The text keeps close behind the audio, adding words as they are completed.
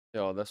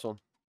Yeah, this one.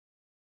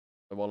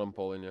 The one I'm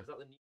pulling you. Is that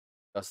the new?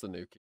 That's the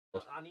new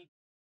keyboard. I need.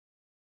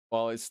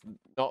 Well, it's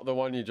not the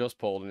one you just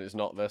pulled, and it's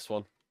not this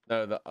one.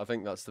 No, I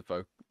think that's the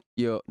focus.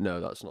 Yeah, no,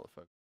 that's not the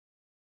focus.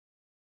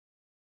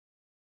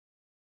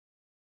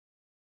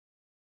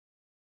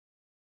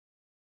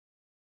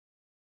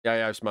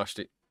 Yeah, I smashed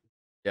it.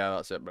 Yeah,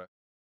 that's it, bro.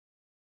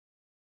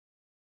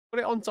 Put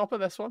it on top of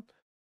this one.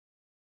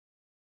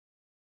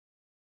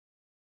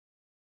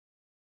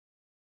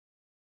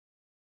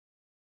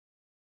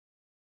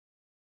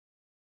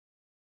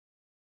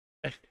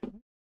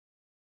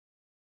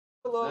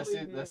 Hello,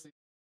 This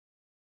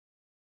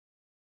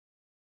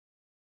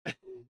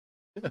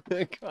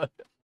God.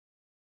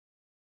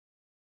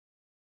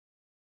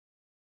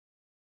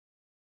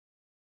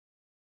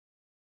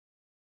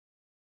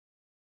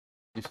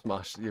 You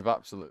smashed. You've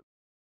absolutely.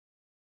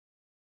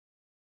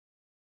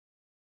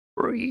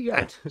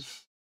 Brilliant.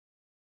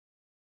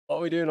 What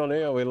are we doing on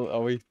here? Are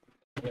we?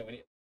 Yeah, we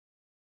need.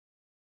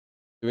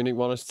 Do we need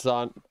one to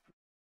sign?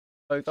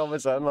 Both of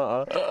us saying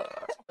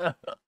that.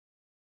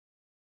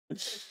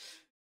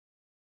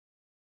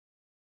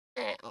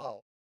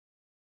 Oh,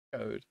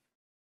 code.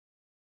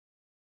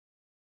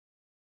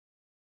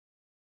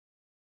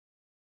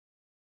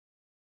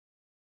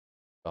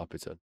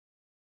 Carpeted.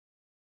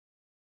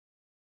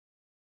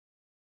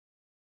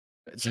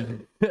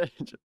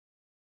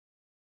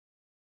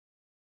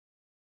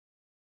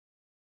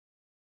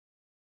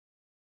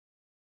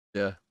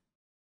 Yeah.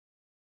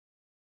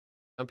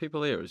 And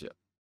people hear us yet?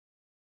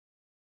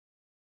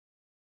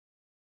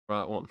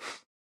 Right one.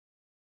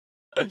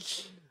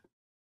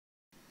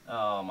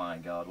 Oh my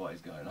God, what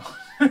is going on?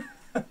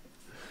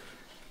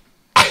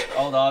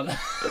 Hold on.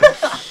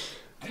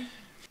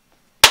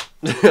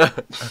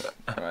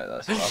 Right,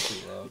 that's far too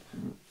loud.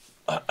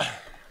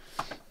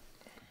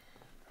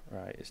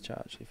 Right, is chat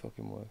actually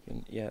fucking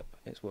working? Yep,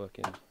 it's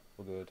working.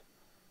 We're good.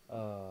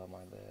 Oh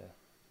my dear.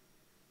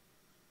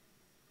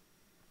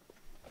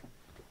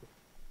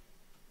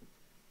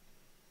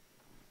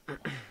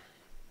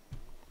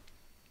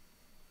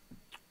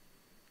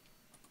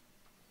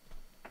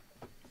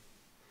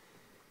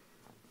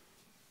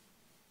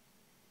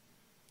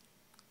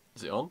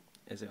 Is it on?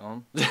 Is it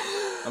on?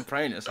 I'm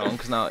praying it's on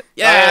because now.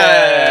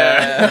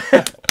 Yeah!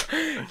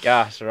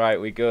 Gosh,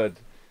 right, we good.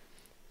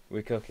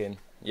 We're cooking.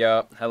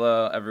 Yeah,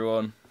 hello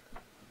everyone.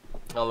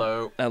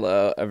 Hello.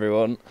 Hello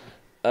everyone.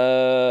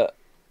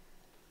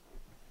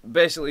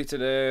 Basically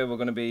today we're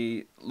going to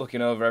be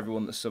looking over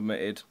everyone that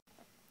submitted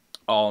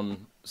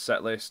on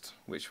setlist,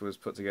 which was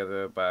put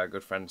together by our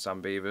good friend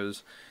Sam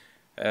Beavers,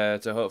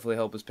 to hopefully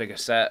help us pick a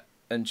set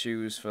and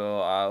choose for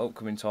our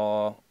upcoming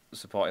tour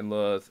supporting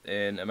Loath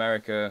in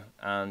America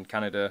and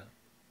Canada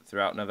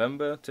throughout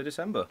November to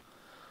December.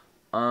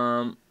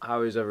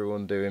 How is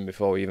everyone doing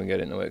before we even get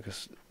into it?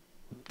 Because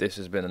this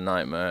has been a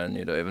nightmare and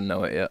you don't even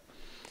know it yet.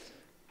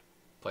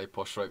 Play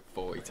push rope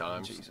 40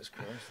 times. Jesus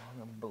Christ.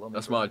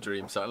 That's my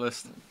dream set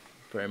list.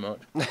 Pretty much.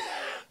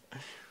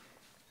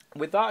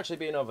 With that actually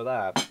being over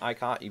there, I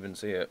can't even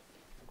see it.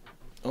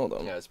 Hold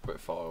on. Yeah, it's pretty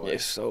far away.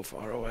 It's so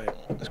far away.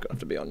 It's going to have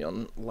to be on your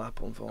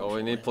lap, unfortunately. Oh,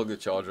 we need to plug the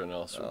charger in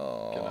else.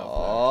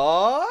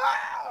 Oh,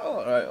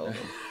 alright, hold on.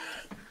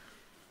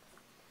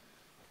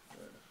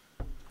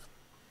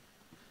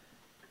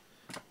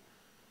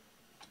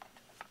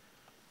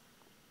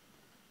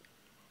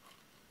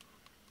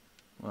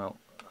 Well,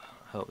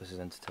 I hope this is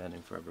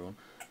entertaining for everyone.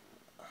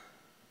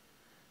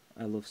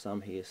 I love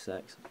Sam, he is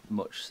sex.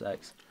 Much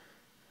sex.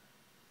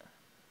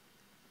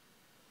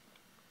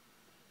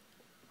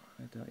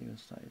 I don't even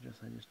start your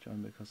I just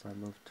joined because I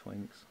love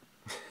twinks.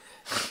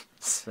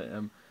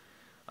 Same.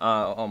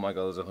 Oh my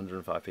god, there's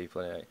 105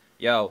 people in it.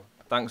 Yo,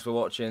 thanks for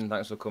watching,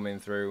 thanks for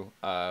coming through.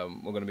 We're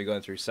going to be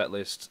going through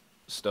setlist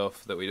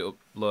stuff that we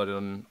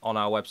uploaded on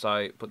our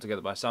website, put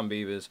together by Sam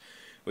Beavers,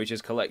 which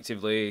is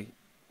collectively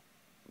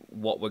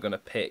what we're going to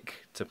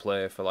pick to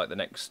play for like the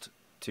next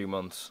 2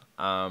 months.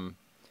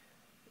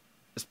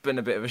 It's been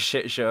a bit of a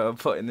shit show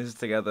putting this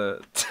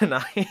together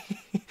tonight.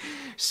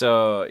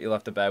 So you'll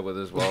have to bear with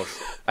us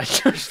whilst I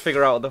just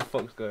figure out what the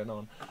fuck's going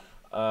on.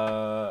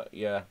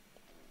 Yeah.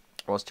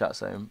 What's chat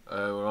saying?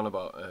 We're on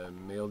about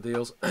meal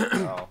deals.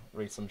 Oh,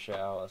 read some shit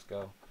out, let's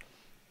go.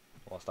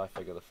 Whilst I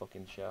figure the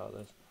fucking shit out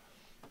of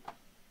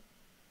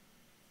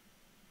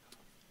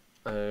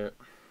this.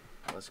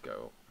 Let's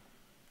go.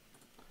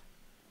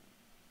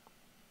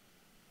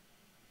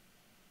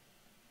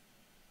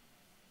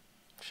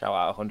 Shout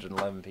out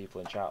 111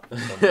 people in chat for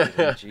some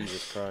reason.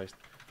 Jesus Christ.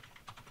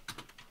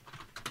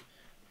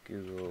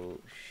 Google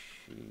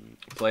Sheet.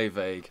 Play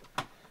vague.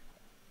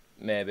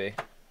 Maybe.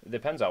 It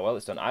depends how well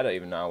it's done. I don't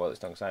even know how well it's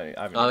done. Cause I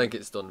think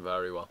it's done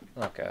very well.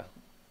 Okay.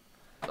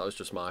 That was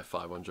just my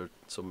 500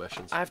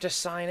 submissions. I have to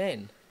sign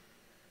in.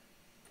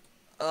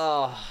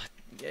 Oh,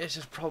 yeah, it's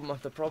just problem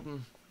after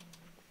problem.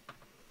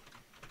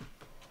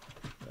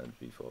 And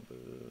before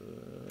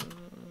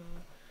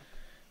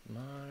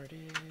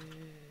Marty's.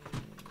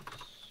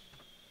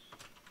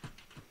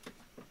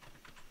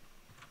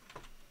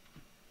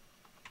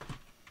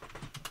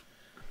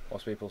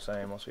 What's people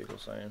saying? What's people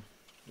saying?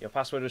 Your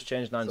password was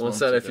changed 9 Someone months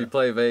said ago. if you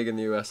play vague in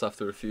the US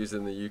after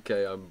refusing the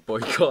UK, I'm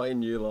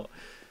boycotting you lot.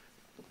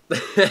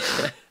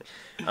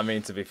 I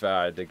mean, to be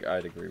fair, I'd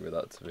agree with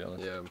that, to be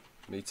honest. Yeah,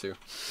 me too.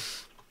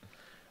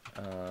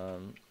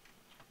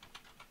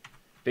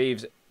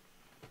 Beeves,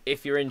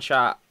 if you're in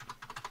chat,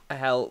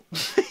 help.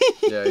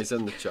 Yeah, he's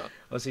in the chat.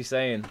 What's he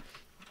saying?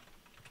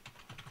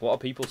 What are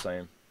people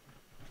saying?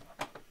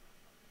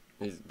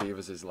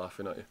 Beavers is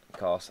laughing at you. Of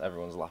course,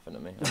 everyone's laughing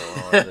at me. I don't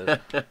know what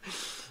it is.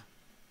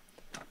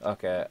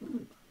 Okay.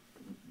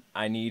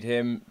 I need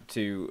him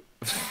to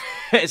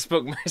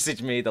Facebook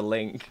message me the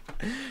link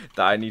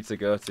that I need to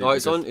go to. Oh,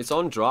 it's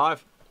on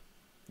Drive.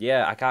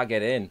 Yeah, I can't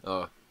get in.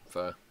 Oh,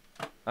 fair.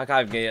 I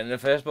can't get into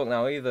Facebook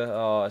now either.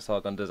 Oh, it's all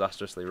gone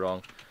disastrously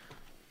wrong.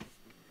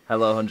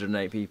 Hello,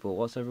 108 people.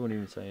 What's everyone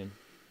even saying?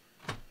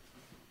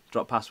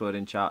 Drop password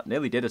in chat.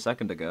 Nearly did a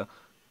second ago.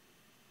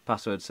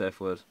 Password, safe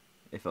word.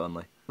 If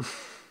only.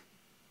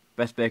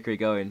 Best bakery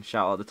going.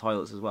 Shout out the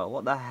toilets as well.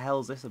 What the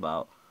hell's this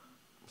about?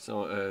 It's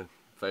not a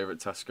favourite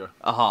Tesco.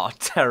 Oh,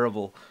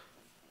 terrible.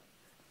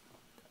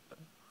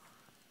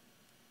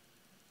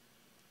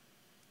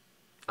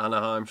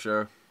 Anaheim,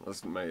 sure.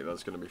 Mate,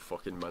 that's going to be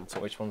fucking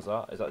mental. Which one's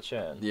that? Is that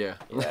Chain? Yeah.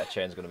 Yeah,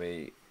 Chain's going to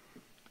be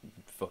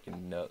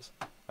fucking nuts.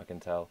 I can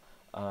tell.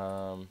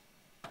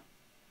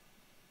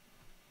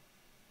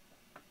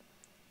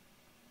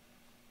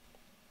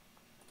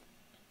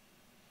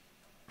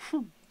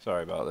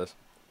 Sorry about this.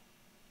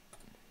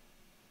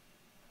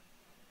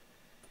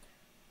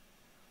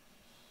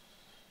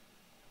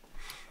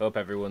 Hope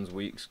everyone's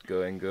week's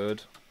going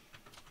good.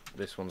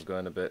 This one's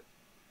going a bit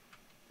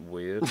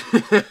weird.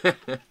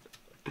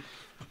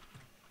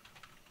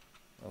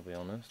 I'll be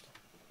honest.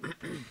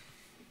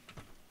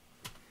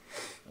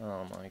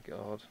 Oh my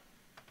god.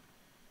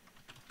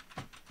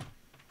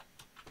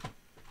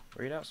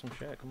 Read out some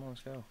shit, come on,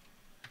 let's go.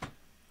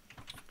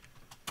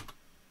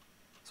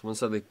 Someone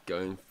said they're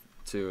going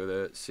to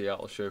the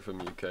Seattle show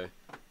from UK.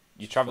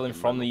 You're travelling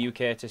from the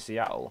UK to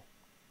Seattle?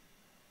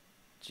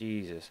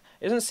 Jesus.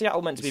 Isn't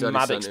Seattle meant to be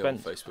mad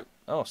expensive?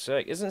 Oh,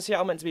 sick. Isn't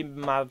Seattle meant to be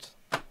mad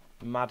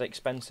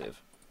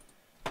expensive?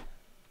 I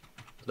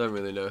don't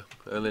really know.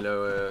 I only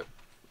know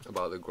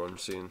about the grunge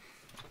scene.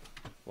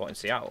 What, in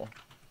Seattle?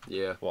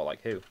 Yeah. What,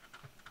 like who?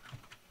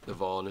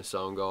 Nirvana,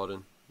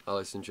 Soundgarden,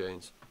 Alice in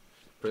Chains.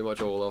 Pretty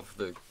much all of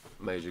the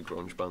major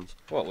grunge bands.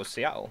 What, was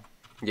Seattle?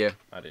 Yeah.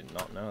 I did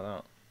not know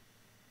that.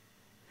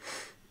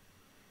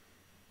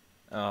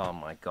 Oh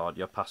my god,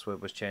 your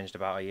password was changed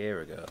about a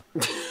year ago.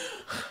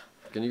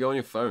 Can you go on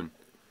your phone?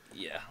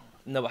 Yeah.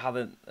 No, but how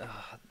the...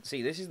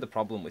 see, this is the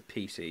problem with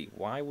PC.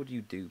 Why would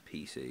you do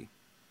PC?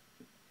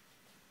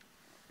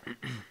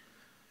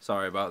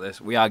 Sorry about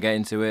this. We are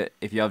getting to it.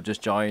 If you have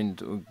just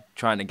joined, we're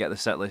trying to get the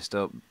set list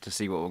up to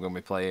see what we're going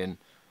to be playing,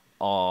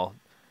 or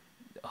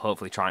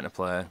hopefully trying to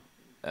play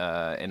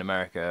in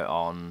America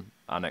on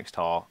our next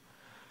tour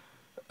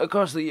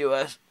across the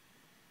US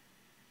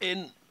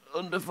in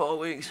under 4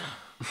 weeks.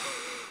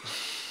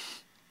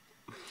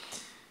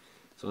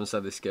 Someone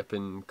said they're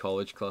skipping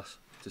college class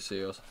to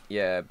see us.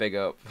 Yeah, big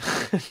up.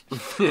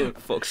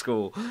 Fuck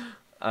school.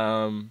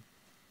 Oh my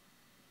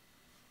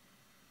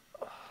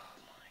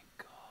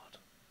god.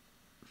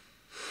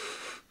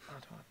 How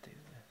do I do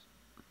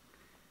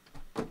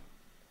this?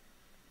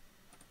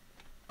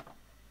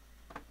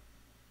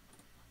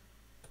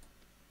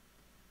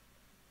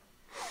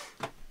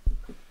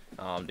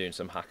 Oh, I'm doing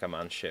some hacker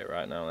man shit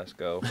right now. Let's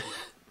go.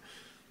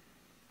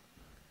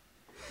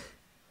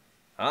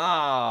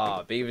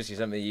 Beavers, you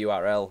sent me the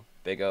URL.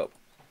 Big up.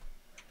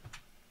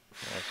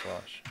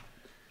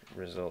 /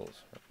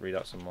 results. Read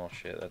out some more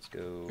shit. Let's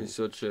go. We're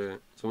such a...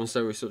 Someone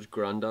said we're such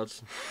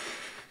granddads.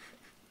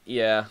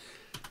 Yeah.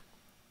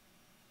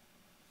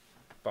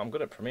 But I'm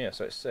good at Premiere,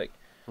 so it's sick.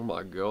 Oh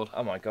my god.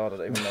 Oh my god, I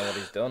don't even know what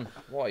he's done.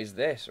 What is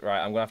this? Right,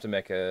 I'm going to have to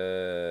make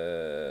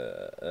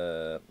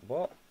a...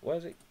 what? Where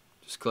is it?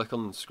 Just click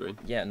on the screen.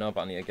 Yeah, no,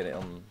 but I need to get it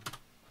on...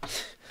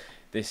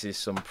 This is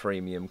some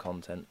premium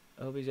content.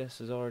 OBS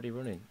is already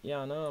running. Yeah,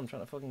 I know, I'm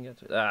trying to fucking get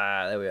to it.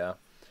 Ah, there we are.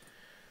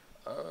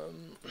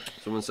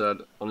 Someone said,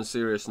 on a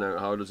serious note,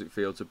 how does it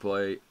feel to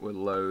play with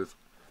Loathe?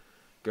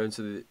 Going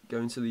to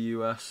the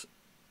US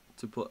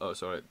to play... Oh,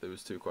 sorry, there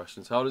was 2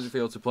 questions. How does it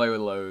feel to play with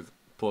Loathe,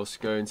 plus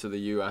going to the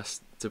US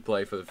to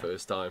play for the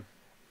first time?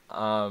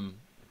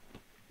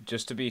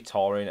 Just to be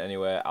touring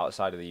anywhere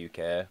outside of the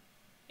UK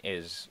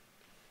is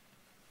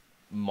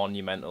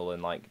monumental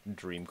and like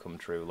dream come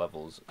true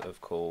levels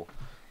of cool.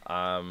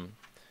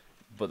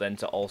 But then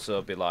to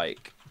also be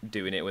like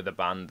doing it with a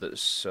band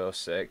that's so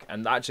sick,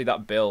 and actually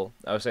that bill,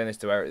 I was saying this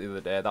to Eric the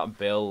other day, that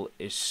bill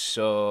is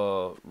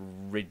so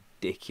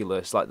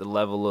ridiculous. Like the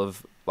level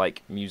of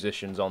like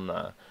musicians on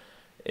there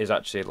is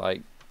actually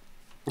like,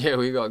 yeah,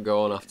 we got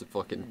going after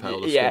fucking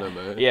Pell the yeah,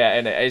 Spinner, mate. yeah,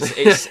 and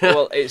it's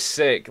well, it's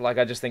sick. Like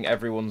I just think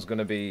everyone's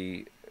gonna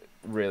be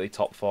really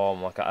top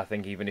form. Like I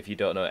think even if you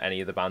don't know any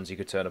of the bands, you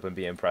could turn up and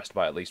be impressed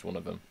by at least one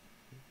of them.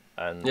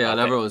 And yeah, I and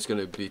think, everyone's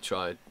gonna be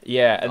tried.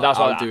 Yeah, and that's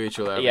what do each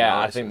other. Every yeah,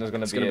 night, I think there's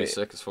gonna be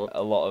sick as fuck.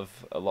 a lot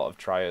of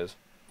triers.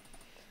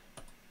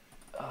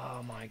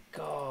 Oh my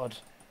god.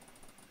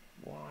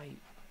 Why?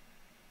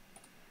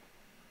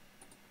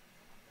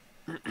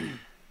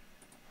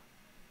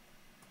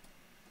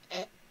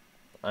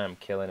 I am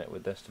killing it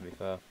with this, to be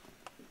fair.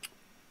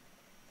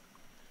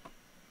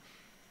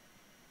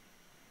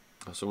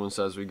 Someone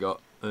says we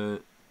got us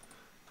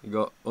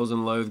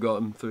and Loath got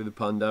them through the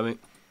pandemic.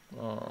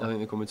 Oh. I think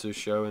they're coming to a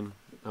show in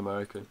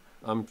America.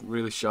 I'm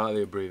really shy of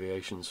the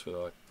abbreviations for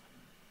like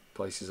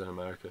places in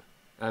America.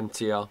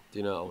 MTL, do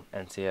you know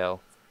that NTL.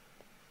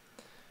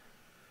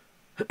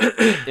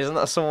 Isn't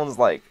that someone's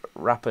like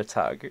rapper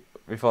tag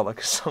before like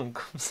a song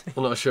comes in?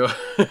 one? I'm not sure.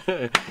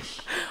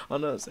 Oh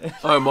no, it's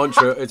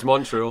Montreal. It's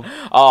Montreal.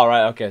 Oh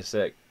right, okay,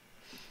 sick.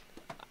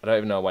 I don't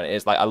even know when it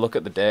is. Like I look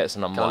at the dates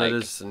and I'm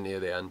Canada's near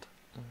the end.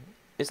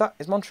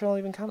 is Montreal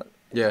even Canada?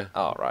 Yeah.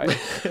 Oh right.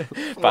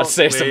 About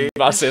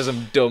to say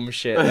some dumb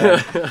shit.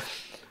 Then.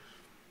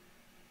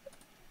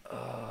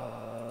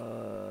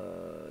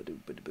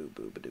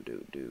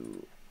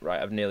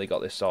 Right, I've nearly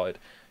got this sorted.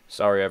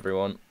 Sorry,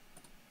 everyone.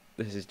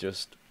 This is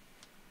just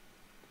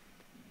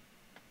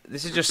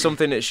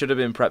something that should have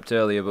been prepped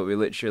earlier, but we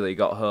literally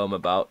got home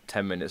about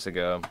 10 minutes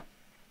ago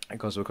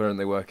because we're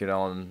currently working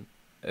on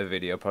a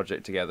video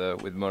project together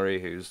with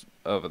Murray, who's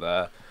over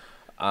there.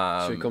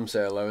 Should we come say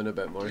hello in a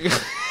bit, Murray?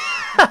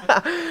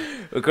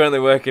 We're currently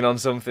working on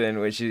something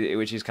which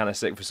is kind of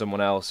sick for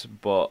someone else,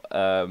 but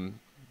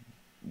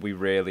we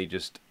really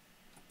just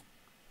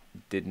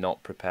did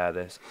not prepare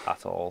this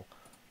at all.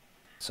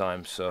 So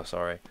I'm so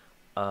sorry.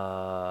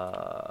 Right.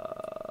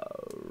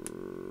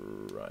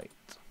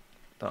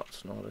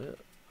 That's not it.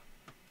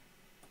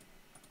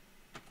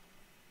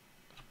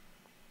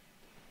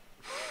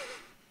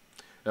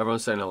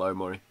 Everyone's saying hello,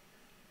 Murray.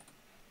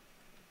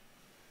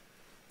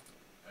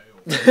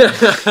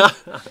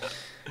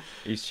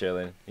 He's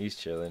chilling. He's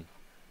chilling.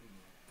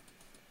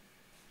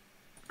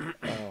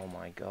 Oh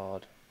my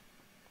god.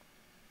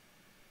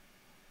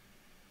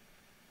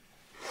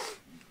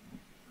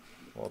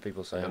 What are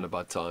people saying? I'm having a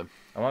bad time.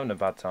 I'm having a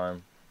bad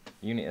time.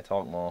 You need to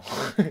talk more.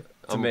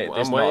 I'm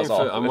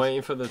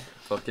waiting for the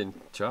fucking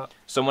chat.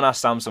 Someone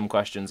ask Sam some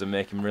questions and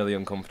make him really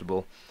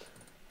uncomfortable.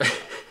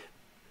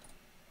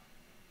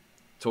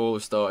 Tour will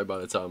have started by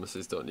the time this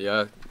is done.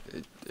 Yeah,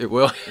 it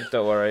will.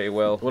 Don't worry, it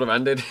will. Would have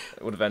ended.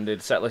 It would have ended.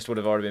 Setlist would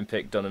have already been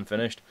picked, done and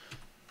finished.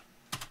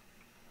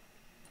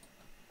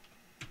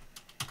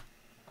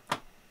 Oh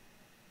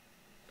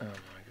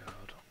my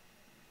god.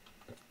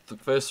 The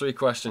first three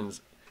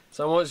questions.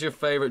 Sam, what's your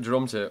favourite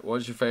drum tip?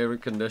 What's your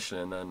favourite condition?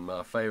 And then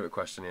my favourite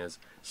question is,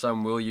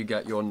 Sam, will you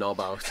get your knob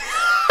out?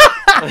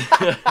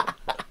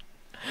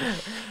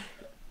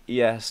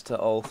 Yes to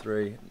all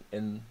three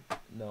in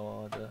no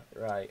order.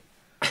 Right.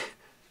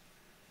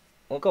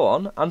 Well, go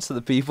on. Answer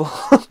the people.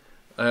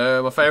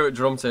 My favourite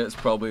drum tip is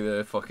probably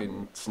the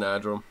fucking snare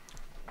drum.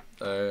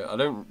 I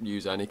don't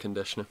use any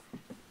conditioner.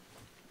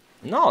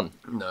 None?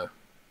 No.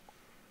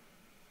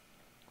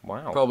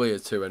 Wow. Probably a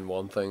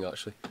 2-in-1 thing,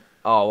 actually.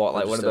 Oh, what,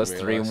 like I one of just those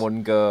don't realise.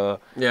 3-in-1 go?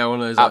 Yeah, one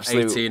of those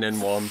Absolute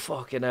 18-in-1.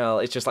 Fucking hell.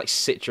 It's just like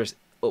citrus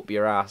up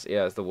your ass.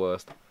 Yeah, it's the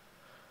worst.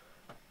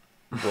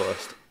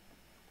 Worst.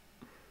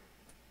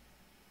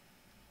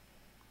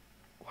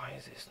 Why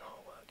is this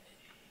not working?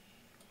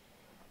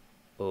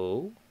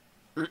 Oh.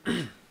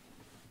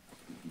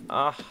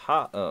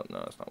 Aha. Oh, no,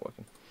 it's not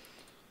working.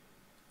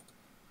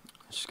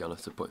 Just gonna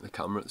have to put the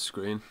camera at the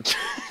screen.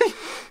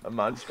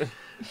 Imagine.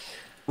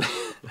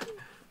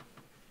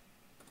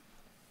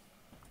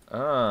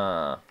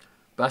 Ah.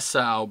 Best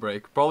set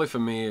outbreak. Probably for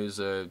me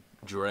is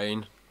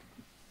Drain.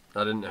 I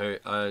hadn't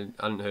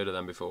heard of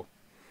them before.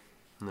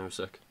 And they were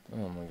sick.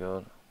 Oh my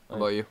god. How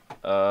about you?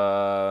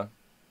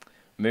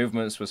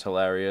 Movements was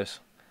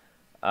hilarious.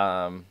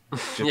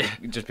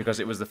 Just because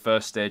it was the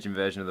first staging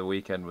version of the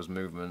weekend was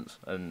Movements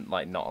and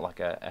like not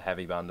like a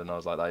heavy band, and I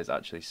was like, that is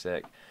actually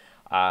sick.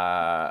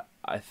 I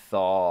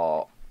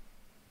thought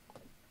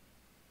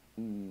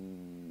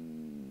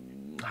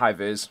High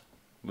Vis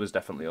was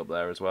definitely up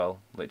there as well.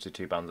 Literally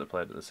two bands that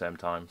played at the same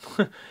time.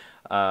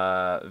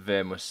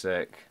 Vim was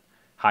sick.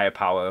 Higher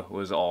Power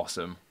was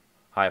awesome.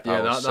 Higher Power.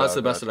 Yeah, was that's so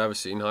the best good. I've ever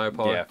seen. Higher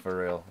Power. Yeah,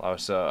 for real. I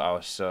was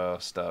so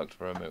stoked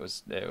for him. It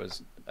was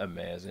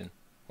amazing.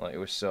 Like, it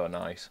was so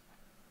nice.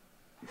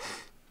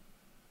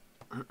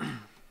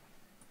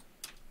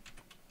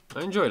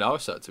 I enjoyed our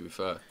set, to be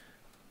fair.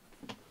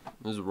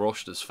 It was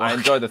rushed as fuck. I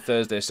enjoyed the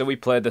Thursday. So we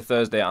played the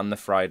Thursday and the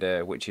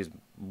Friday, which is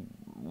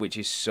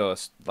so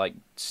like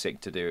sick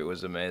to do. It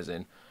was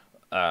amazing.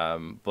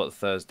 But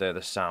Thursday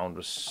the sound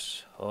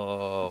was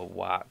so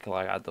whack.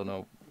 Like, I don't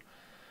know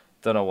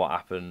what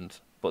happened,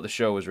 but the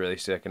show was really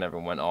sick and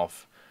everyone went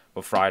off.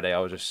 But Friday I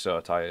was just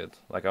so tired.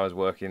 Like, I was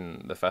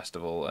working the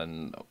festival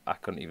and I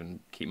couldn't even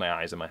keep my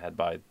eyes in my head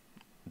by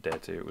day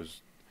two.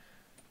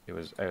 It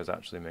was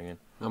actually minging.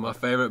 And my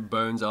favourite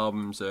Bones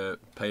album's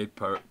Paid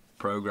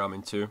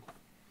Programming 2.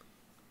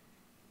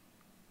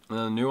 And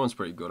the new one's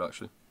pretty good,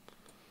 actually.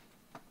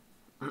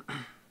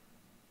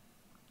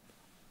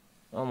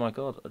 Oh my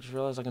god, I just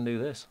realised I can do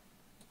this.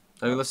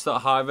 Have you listened to that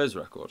High Vis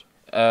record?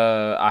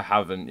 I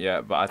haven't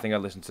yet, but I think I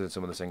listened to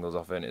some of the singles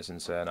off it and it's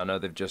insane. I know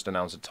they've just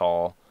announced a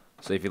tour,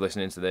 so if you're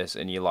listening to this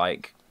and you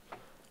like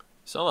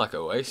Sound like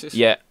Oasis.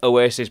 Yeah,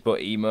 Oasis,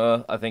 but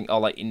emo. I think, or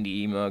like indie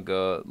emo.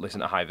 Go listen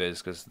to High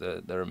Vis because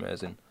they're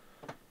amazing.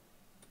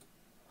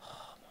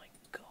 Oh my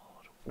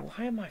god,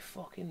 why am I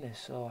fucking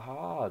this so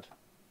hard?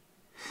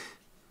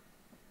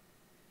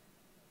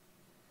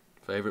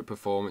 Favourite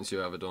performance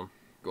you've ever done?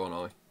 Go on,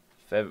 Ollie.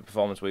 Favourite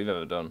performance we've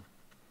ever done?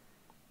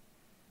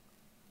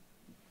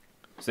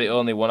 It's the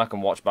only one I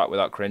can watch back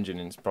without cringing,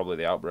 and it's probably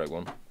the Outbreak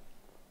one.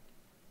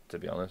 To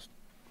be honest,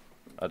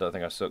 I don't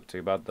think I sucked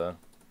too bad there.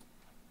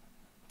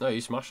 No, you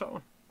smashed that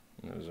one.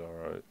 It was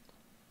alright.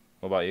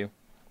 What about you?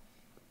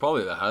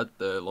 Probably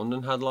the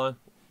London headline.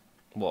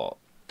 What?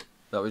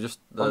 That was just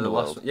the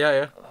last one.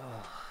 Yeah.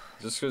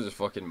 Just because it's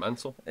fucking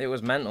mental. It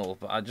was mental,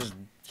 but I just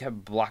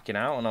kept blacking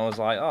out, and I was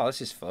like, "Oh,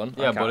 this is fun."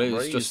 Yeah, but it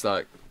was just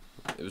like,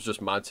 it was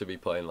just mad to be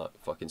playing like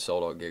fucking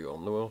sold out gig at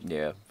Underworld.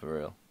 Yeah, for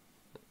real.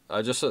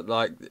 I just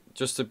like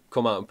just to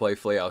come out and play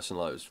Flea House and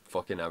like it was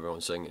fucking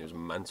everyone singing. It was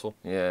mental.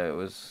 Yeah, it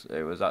was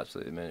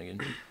absolutely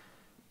amazing.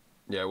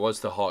 Yeah, it was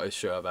the hottest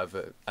show I've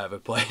ever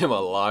played in my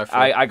life.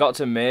 I got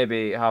to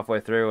maybe halfway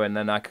through, and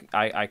then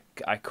I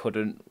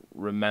couldn't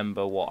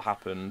remember what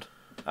happened.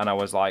 And I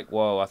was like,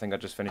 "Whoa! I think I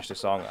just finished the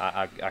song."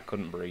 I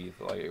couldn't breathe.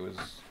 Like it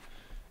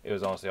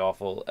was honestly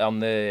awful. On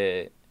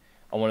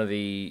one of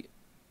the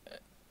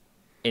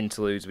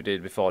interludes we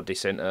did before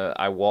Disinter,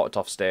 I walked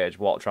off stage,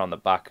 walked around the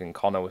back, and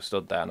Connor was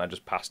stood there, and I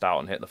just passed out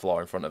and hit the floor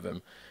in front of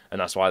him.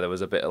 And that's why there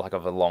was a bit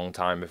of a long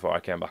time before I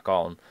came back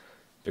on,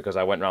 because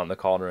I went round the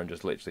corner and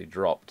just literally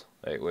dropped.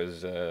 It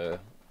was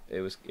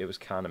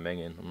kind of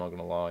minging. I'm not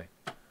gonna lie.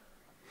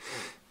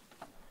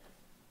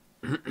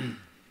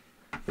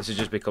 This has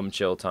just become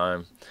chill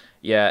time.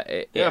 Yeah,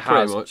 it has.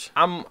 Pretty much.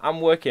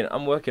 I'm working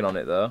on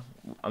it though.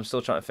 I'm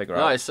still trying to figure out.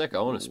 No, it's sick.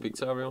 I want to speak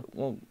to everyone.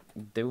 Well,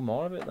 do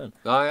more of it then.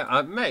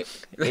 Mate.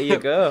 Here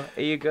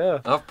you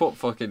go. I've put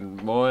fucking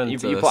more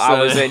into You this. put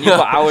hours in. You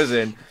put hours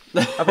in.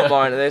 I put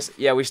more into this.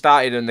 Yeah, we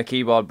started and the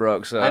keyboard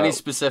broke. So any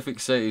specific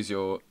cities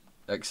you're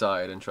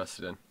excited,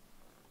 interested in?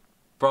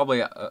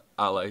 Probably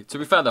LA. To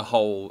be fair, the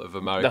whole of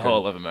America. The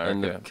whole of America.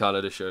 And the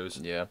Canada shows.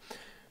 Yeah.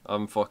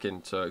 I'm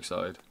fucking so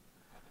excited.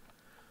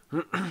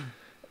 Go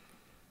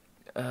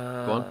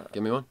on,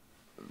 give me one.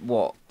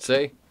 What?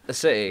 City? A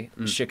city,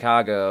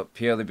 Chicago,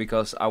 purely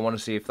because I want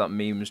to see if that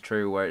meme's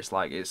true where it's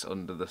like it's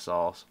under the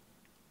sauce.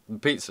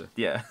 Pizza?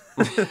 Yeah.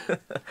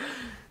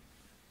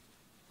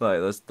 Like,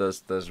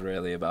 that's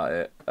really about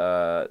it.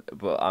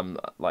 But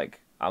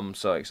I'm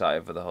so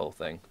excited for the whole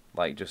thing.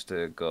 Like, just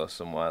to go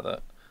somewhere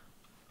that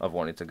I've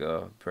wanted to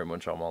go pretty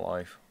much all my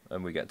life,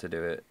 and we get to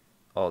do it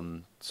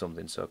on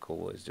something so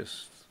cool is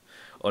just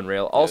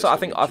unreal. Also, I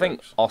think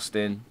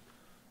Austin,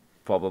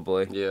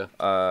 probably. Yeah.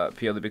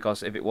 Purely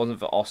because if it wasn't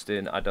for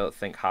Austin, I don't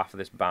think half of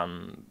this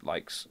band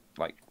like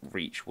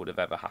reach would have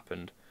ever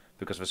happened.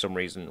 Because for some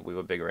reason we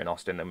were bigger in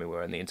Austin than we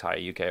were in the entire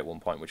UK at one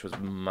point, which was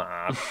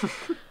mad.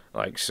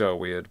 Like, so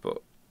weird,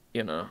 but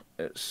you know,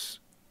 it's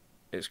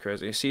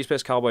crazy. Sea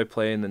Space Cowboy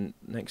playing the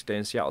next day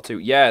in Seattle too.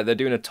 Yeah, they're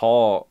doing a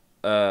tour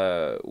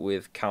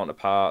with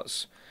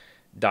Counterparts,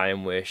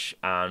 Dying Wish,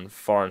 and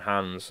Foreign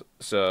Hands.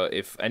 So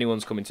if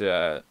anyone's coming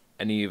to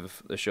any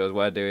of the shows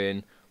we're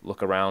doing,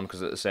 look around,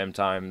 because at the same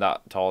time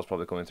that tour's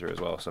probably coming through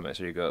as well. So make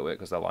sure you go to it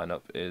because their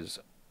lineup is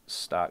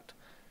stacked.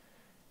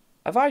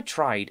 Have I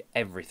tried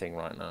everything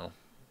right now?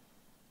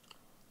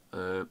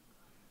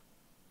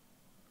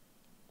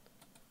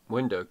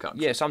 Window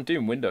capture. Yes, I'm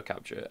doing window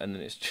capture, and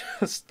then it's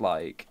just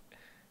like,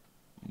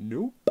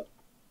 nope.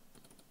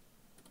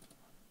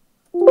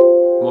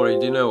 Maury,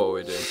 do you know what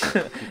we're doing?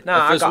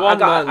 Nah, if there's one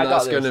man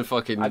that's going to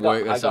fucking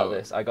work this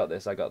out. I got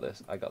this. I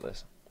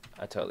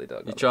totally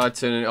don't. You tried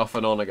turning it off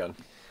and on again.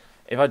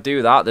 If I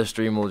do that, the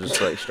stream will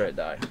just like straight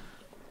die.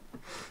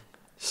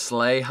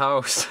 Slay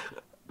House.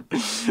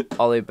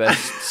 Ollie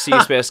best Sea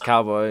Space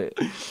Cowboy.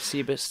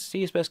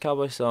 Sea Space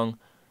Cowboy song.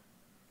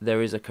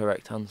 There is a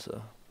correct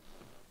answer.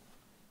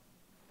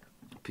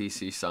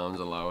 PC sounds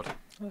allowed. I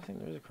don't think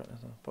there is a correct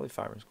answer. Probably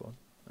Firing Squad.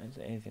 Is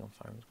there anything on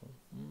Firing Squad?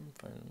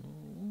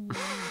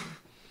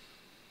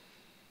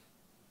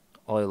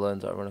 Ollie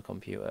learns how to run a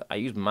computer. I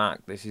use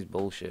Mac. This is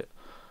bullshit.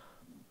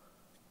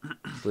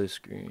 Blue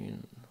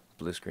screen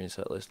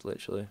set list,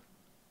 literally.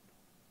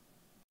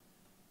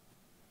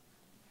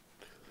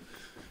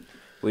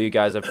 Will you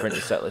guys have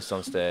printed set lists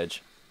on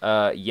stage?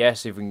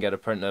 Yes, if we can get a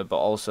printer, but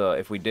also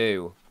if we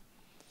do,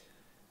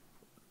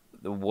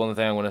 the one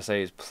thing I'm going to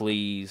say is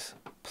please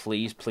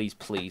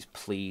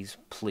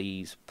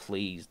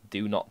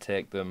do not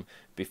take them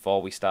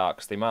before we start,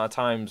 because the amount of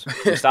times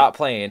we start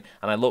playing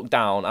and I look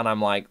down and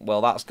I'm like,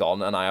 well, that's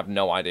gone, and I have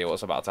no idea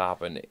what's about to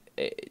happen.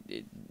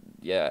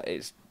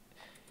 It's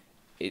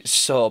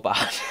so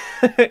bad,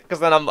 because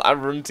then I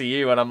run to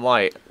you and I'm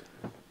like,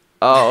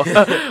 oh,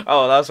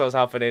 that's what's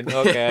happening.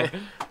 Okay.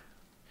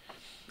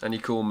 Any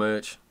cool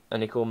merch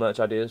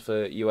ideas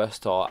for US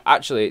tour?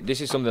 Actually, this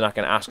is something I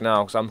can ask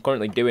now, because I'm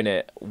currently doing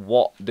it.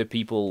 What do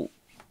people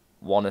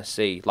want to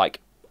see? Like,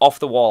 off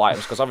the wall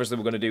items, because obviously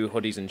we're going to do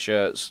hoodies and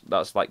shirts.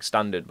 That's like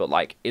standard. But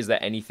like, is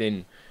there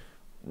anything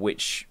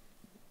which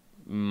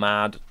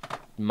mad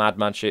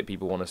shit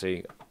people want to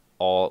see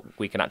or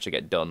we can actually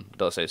get done.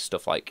 Don't say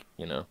stuff like,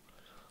 you know,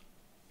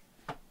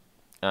 I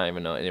don't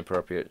even know,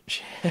 inappropriate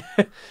shit.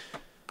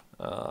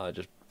 I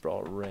just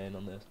brought rain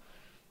on this.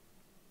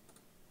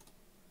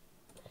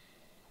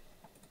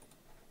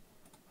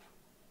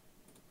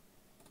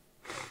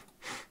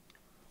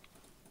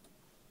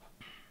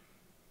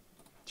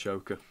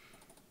 Choker.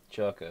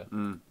 Jackets,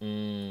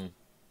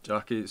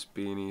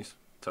 beanies,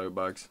 tote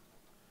bags.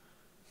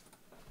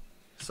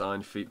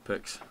 Signed feet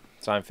pics.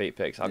 Signed feet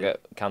pics. I'll get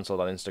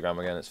cancelled on Instagram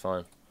again, it's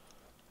fine.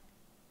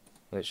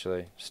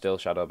 Literally, still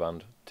shadow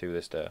banned to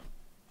this day.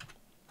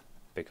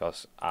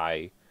 Because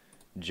I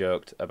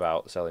joked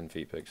about selling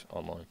feet pics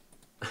online.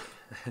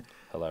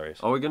 Hilarious.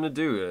 Are we going to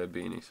do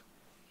beanies?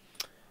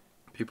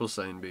 People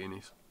saying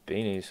beanies.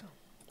 Beanies.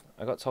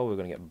 I got told we were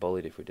going to get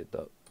bullied if we did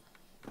that.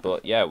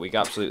 But yeah, we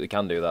absolutely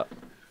can do that.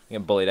 You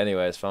get bullied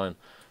anyway, it's fine.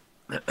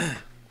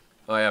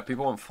 Oh yeah,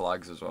 people want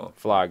flags as well.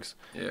 Flags.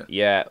 Yeah.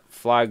 Yeah,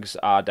 flags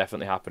are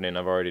definitely happening.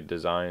 I've already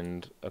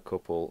designed a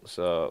couple,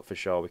 so for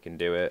sure we can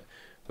do it.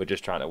 We're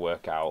just trying to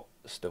work out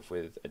stuff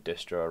with a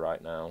distro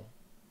right now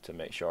to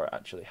make sure it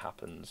actually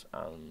happens,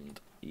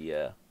 and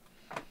yeah.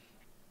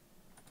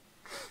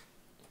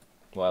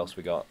 What else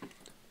we got?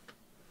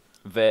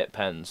 Vape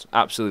pens.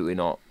 Absolutely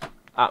not.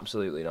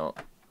 Absolutely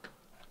not.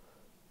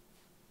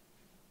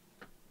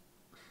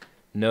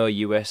 No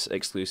US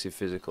exclusive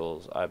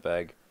physicals, I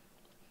beg.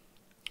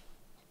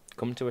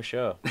 Come to a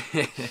show.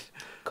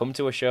 Come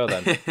to a show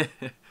then.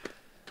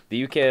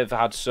 The UK have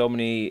had so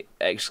many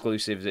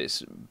exclusives,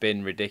 it's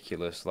been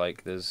ridiculous.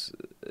 Like there's,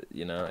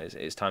 you know,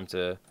 it's time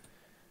to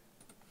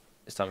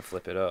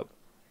flip it up.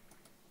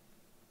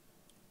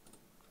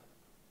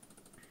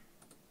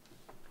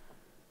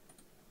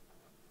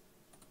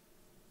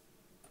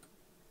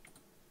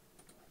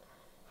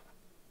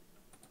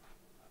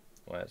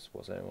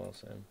 What's anyone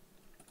else saying?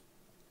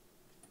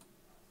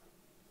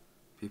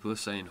 People are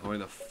saying, hurry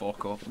the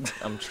fuck up.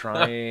 I'm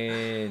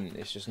trying.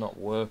 It's just not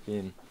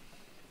working.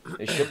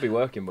 It should be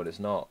working, but it's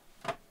not.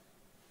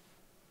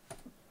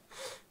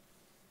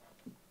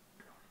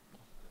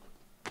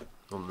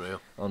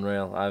 Unreal.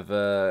 Unreal.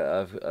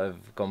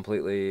 I've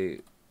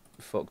completely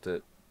fucked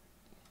it.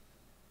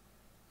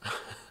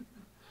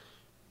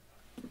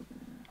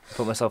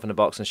 Put myself in a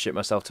box and ship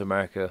myself to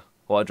America.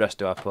 What address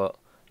do I put?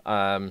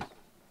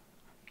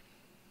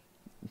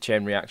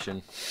 Chain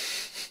reaction.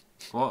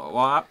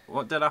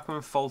 What did happen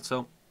with Full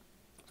Tilt?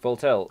 Full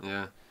Tilt?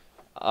 Yeah.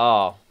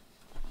 Oh.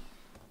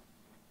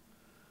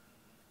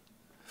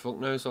 Fuck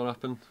knows what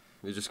happened.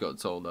 We just got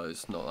told that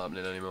it's not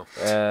happening anymore.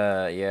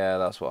 Yeah,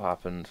 that's what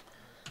happened.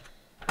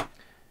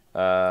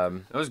 I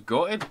was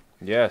gutted.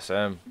 Yeah,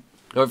 same.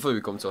 Hopefully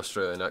we come to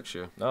Australia next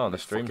year. No, the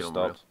stream fucking stopped.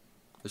 unreal.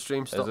 The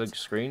stream stopped. Is the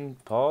screen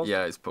paused?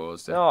 Yeah, it's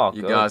paused. Yeah. Oh,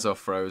 you good. guys are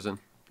frozen.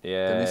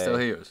 Yeah. Can they still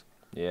hear us?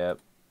 Yeah.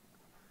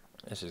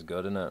 This is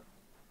good, isn't it?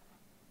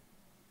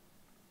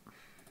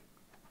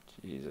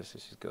 Jesus,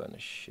 this is going to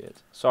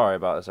shit. Sorry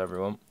about this,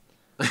 everyone.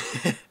 Oh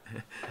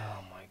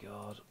my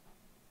god.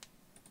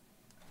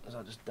 Has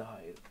that just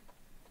died?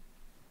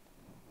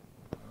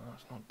 No,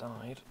 it's not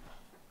died.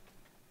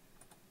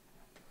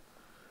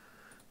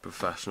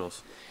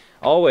 Professionals.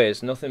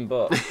 Always, nothing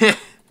but.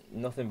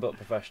 Nothing but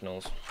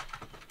professionals.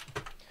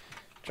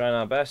 Trying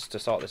our best to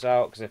sort this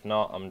out, because if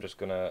not, I'm just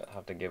going to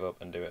have to give up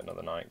and do it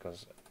another night,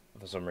 because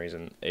for some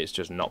reason it's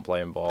just not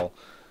playing ball.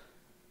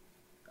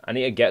 I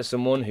need to get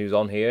someone who's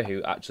on here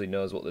who actually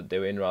knows what they're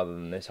doing rather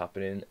than this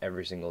happening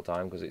every single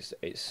time, because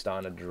it's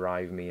starting to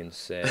drive me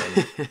insane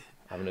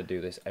having to do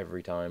this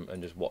every time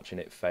and just watching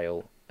it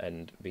fail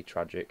and be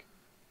tragic.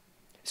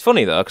 It's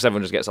funny though, because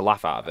everyone just gets a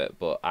laugh out of it,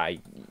 but I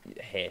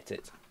hate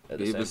it at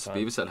the same time.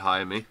 Beaver said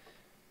hi me.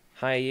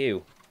 Hi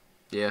you.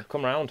 Yeah.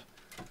 Come round.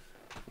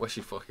 Wish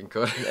you fucking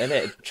could.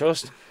 Innit?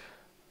 Trust.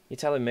 You're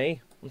telling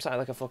me? I'm sat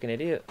like a fucking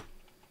idiot.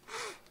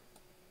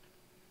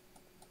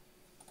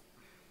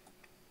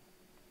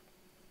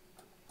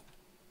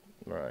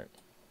 Right.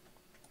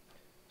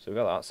 So we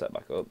got that set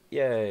back up.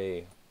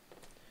 Yay.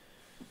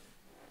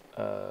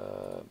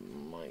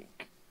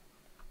 Mike.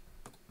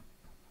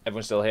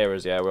 Everyone still hear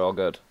us? Yeah, we're all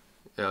good.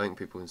 Yeah, I think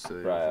people can still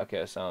hear Right, us.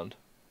 okay, sound.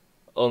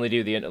 Only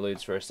do the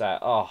interludes for a set.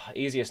 Oh,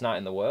 easiest night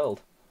in the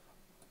world.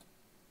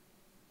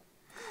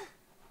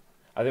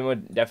 I think we're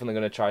definitely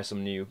going to try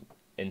some new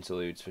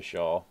interludes for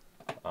sure.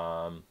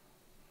 And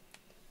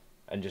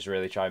just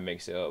really try and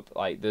mix it up.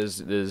 Like,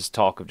 there's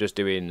talk of just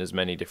doing as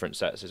many different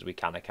sets as we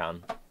can.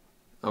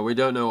 Oh, we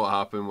don't know what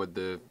happened with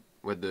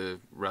the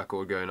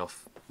record going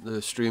off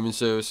the streaming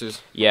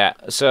services. Yeah,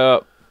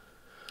 so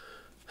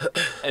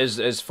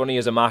as funny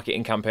as a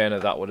marketing campaigner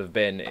that would have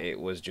been, it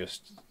was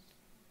just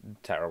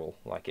terrible.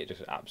 Like, it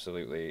just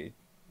absolutely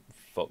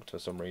fucked for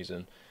some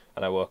reason.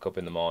 And I woke up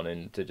in the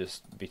morning to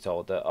just be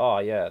told that, oh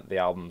yeah, the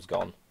album's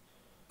gone.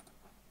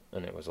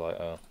 And it was like,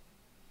 oh.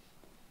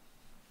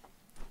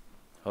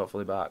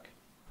 Hopefully back.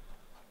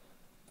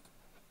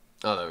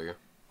 Oh, there we go.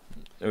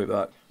 Are we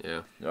back?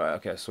 Yeah. Right,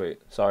 okay, sweet.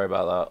 Sorry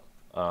about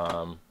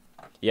that.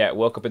 Yeah,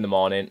 woke up in the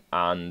morning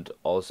and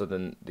all of a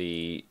sudden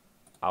the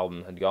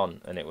album had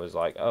gone and it was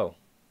like, oh.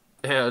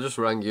 Yeah, I just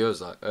rang you. I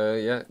was like,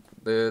 yeah,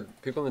 The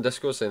people in the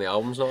Discord saying the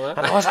album's not there.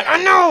 And I was like,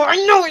 I know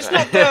it's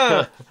not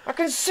there. I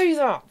can see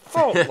that.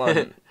 Fuck,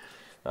 man.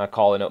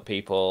 Calling up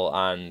people,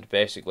 and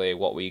basically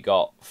what we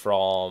got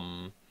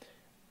from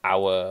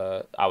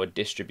our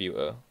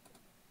distributor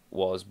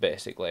was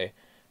basically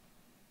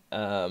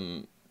a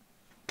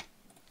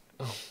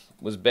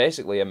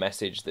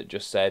message that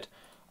just said,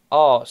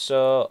 oh,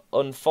 so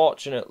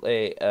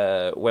unfortunately,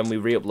 when we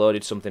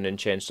re-uploaded something and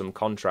changed some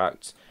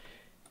contracts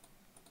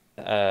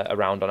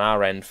around on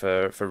our end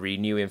for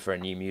renewing for a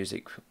new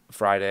Music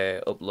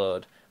Friday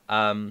upload,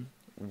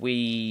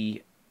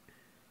 we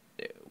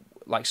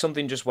like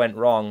something just went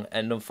wrong,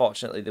 and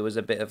unfortunately there was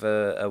a bit of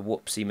a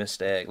whoopsie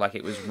mistake. Like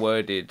it was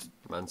worded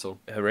mental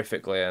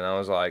horrifically, and I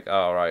was like,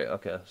 oh, right,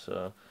 okay,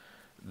 so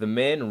the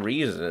main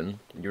reason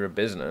you're a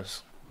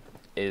business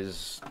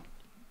is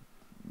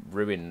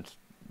ruined,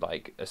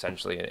 like,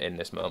 essentially in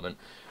this moment.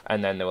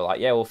 And then they were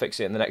like, yeah, we'll fix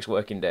it in the next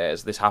working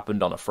days. This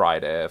happened on a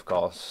Friday, of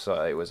course,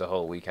 so it was a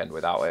whole weekend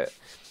without it.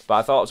 But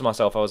I thought to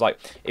myself, I was like,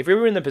 if we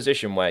were in the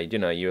position where, you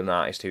know, you're an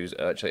artist who's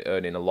actually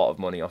earning a lot of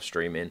money off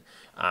streaming,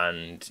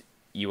 and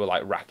you were,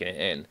 like, racking it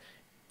in,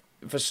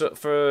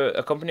 for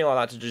a company like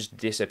that to just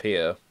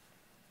disappear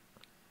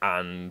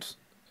and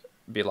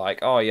be like,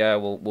 oh, yeah,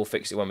 we'll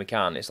fix it when we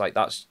can, it's like,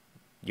 that's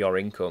your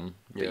income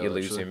that you're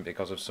losing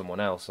because of someone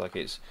else. Like,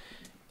 it's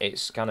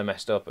kind of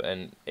messed up,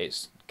 and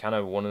it's kind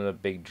of one of the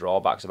big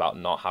drawbacks about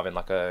not having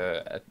like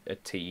a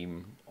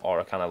team or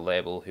a kind of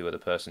label who are the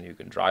person who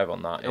can drive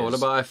on that. What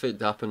about if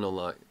it happened on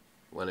like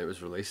when it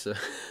was released?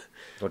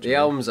 The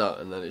album's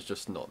out and then it's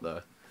just not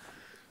there.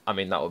 I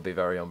mean, that would be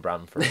very on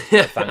brand for us.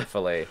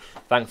 Thankfully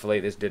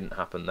this didn't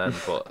happen then,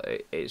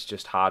 but it's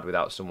just hard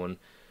without someone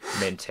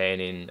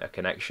maintaining a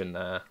connection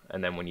there.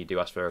 And then when you do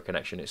ask for a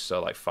connection, it's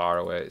so like far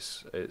away.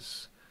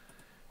 It's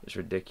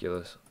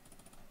ridiculous.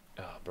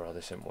 Oh, bro,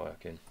 this isn't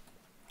working.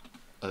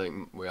 I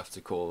think we have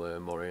to call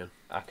Morian.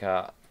 I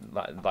can't,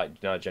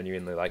 like, no,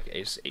 genuinely, like,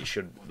 it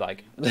should,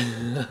 like...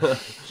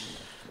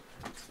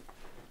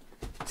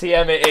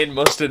 TM it in,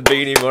 Mustard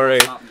Beanie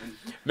Murray.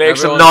 Make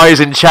some noise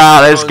in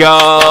chat, let's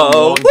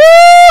go!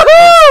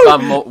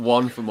 Spam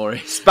one for Murray.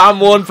 Spam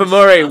one for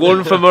Murray,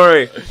 one for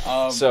Murray.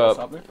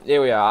 So,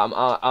 here we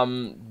are,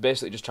 I'm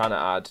basically just trying to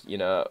add, you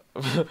know...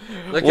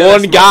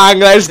 one gang,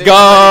 let's go!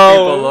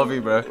 People love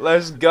you, bro.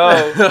 Let's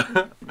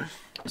go!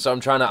 So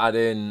I'm trying to add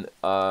in,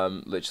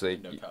 literally,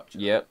 No capture.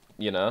 Yep,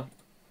 you know,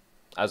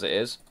 as it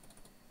is.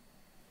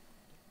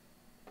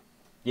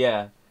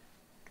 Yeah.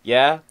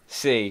 Yeah,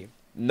 see,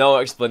 no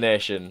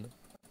explanation.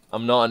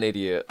 I'm not an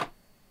idiot.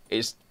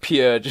 It's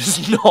pure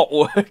just not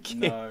working.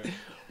 No,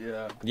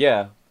 yeah.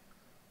 Yeah,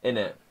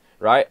 innit?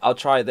 Right, I'll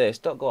try this.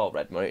 Don't go all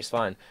red, mate, it's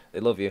fine. They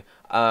love you.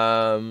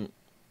 So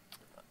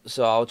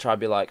I'll try to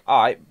be like,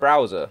 alright,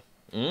 browser.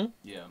 Yeah.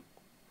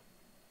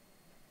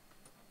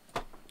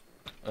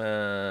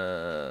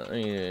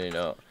 You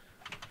know.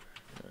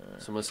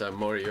 Someone said,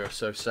 Maury, you're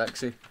so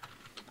sexy.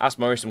 Ask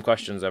Murray some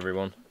questions,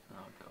 everyone. Oh,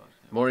 God.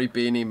 Maury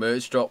beanie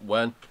merch drop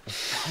when?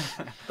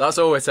 That's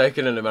all we're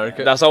taking in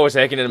America. That's all we're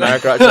taking in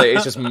America, actually.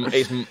 It's just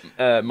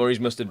Murray's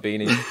mustard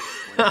beanie.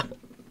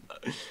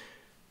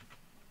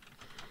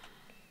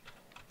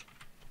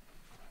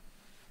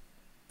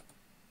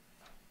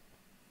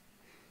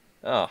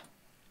 Oh.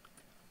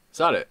 Is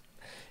that it?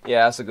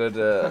 Yeah, that's a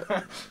good...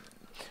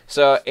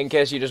 So, in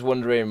case you're just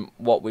wondering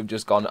what we've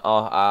just gone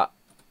at,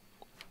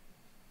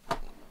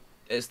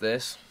 it's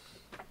this.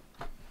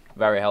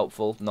 Very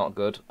helpful, not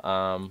good.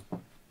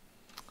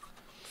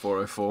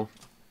 404.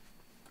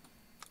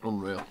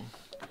 Unreal.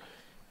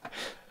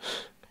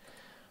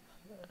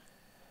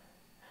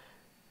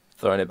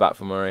 Throwing it back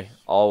for Murray,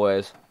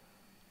 always.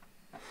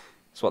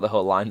 That's what the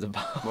whole line's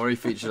about. Maury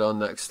featured on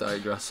next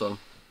Digress song.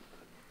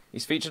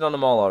 He's featured on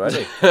them all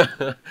already.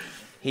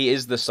 He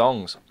is the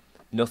songs.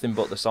 Nothing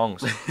but the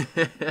songs.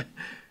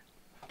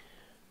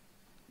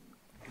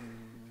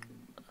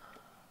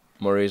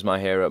 Murray's my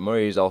hero.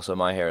 Murray's also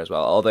my hero as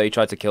well. Although he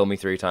tried to kill me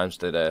 3 times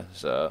today,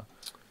 so...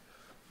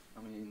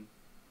 I mean...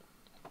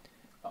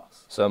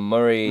 Us. So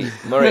Murray...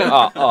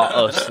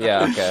 us.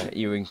 Yeah, okay.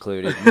 You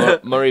included.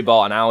 Murray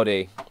bought an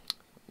Audi,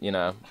 you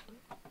know.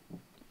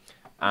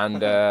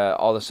 And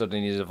all of a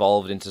sudden he's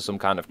evolved into some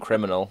kind of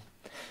criminal.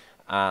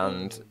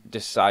 And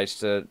decides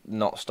to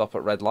not stop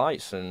at red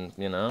lights and,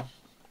 you know...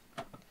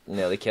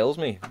 Nearly kills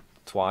me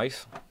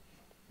twice,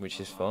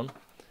 which is fun.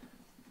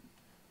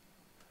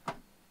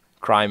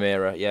 Crime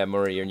era, yeah,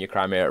 Murray, you're in your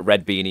crime era.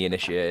 Red beanie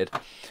initiated.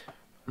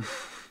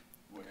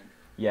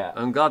 Yeah.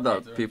 I'm glad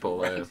that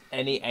people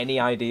Any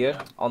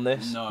idea on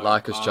this? No.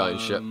 like us chatting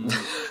shit.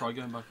 Try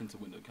going back into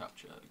window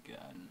capture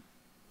again.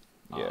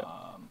 Yeah.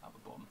 At the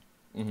bottom.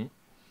 Mhm.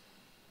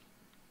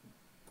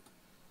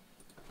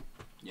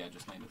 Yeah,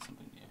 just name it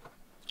something new.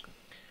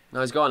 No,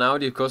 he's got an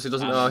Audi, of course he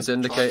doesn't know how to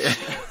indicate it.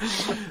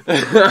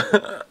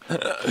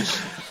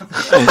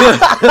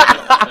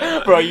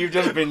 Bro, you've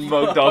just been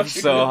mugged off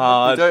so You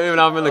hard. don't even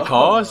have him in the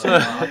car, so...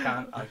 I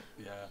can't.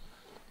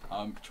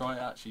 Yeah. Try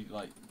actually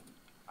like.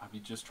 Have you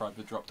just tried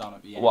the drop down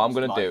at the end? What I'm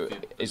gonna like, do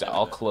the is bit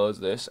I'll of it?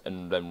 close this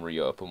and then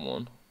reopen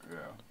one. Yeah.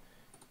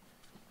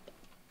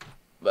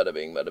 Bada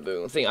bing, bada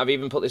boom. I think I've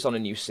even put this on a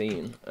new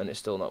scene, and it's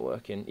still not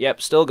working.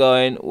 Yep, still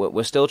going.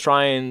 We're still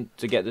trying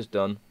to get this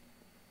done.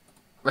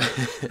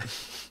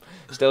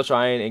 Still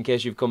trying, in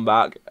case you've come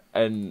back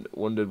and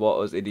wondered what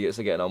us idiots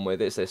are getting on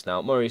with. It's this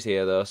now. Murray's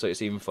here, though, so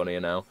it's even funnier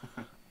now.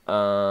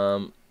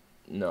 No,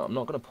 I'm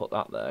not going to put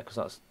that there, because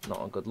that's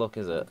not a good look,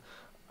 is it?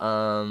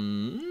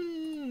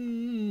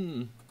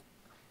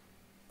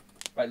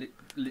 Right,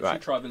 literally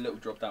try the little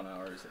drop-down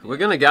arrows. We're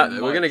gonna get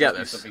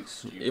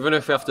this. Even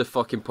if we have to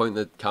fucking point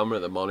the camera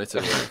at the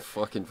monitor, we'll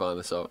fucking find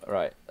this out.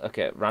 Right,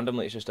 okay,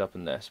 randomly it's just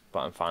open this, but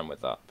I'm fine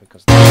with that,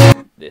 because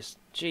this...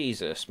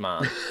 Jesus,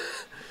 man.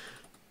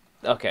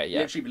 Okay, yeah.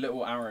 Literally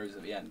little arrows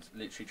at the end.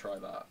 Literally try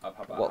that. I've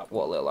had that happen.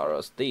 What little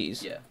arrows?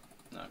 These? Yeah.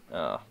 No.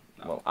 Oh,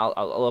 No. well,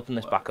 I'll open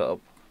this back up.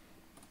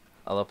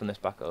 I'll open this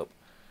back up.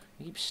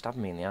 You keep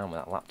stabbing me in the arm with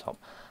that laptop.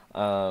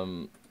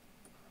 No.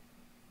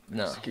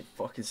 Just keep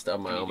fucking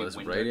stabbing my Can you arm do as a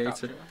window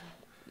radiator.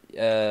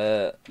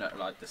 capture? No,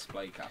 like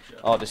display capture.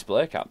 Oh,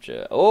 display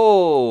capture.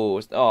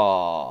 Oh,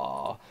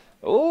 oh,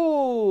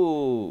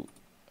 oh.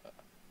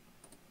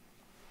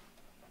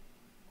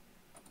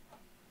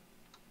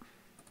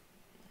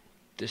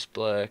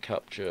 Display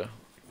capture.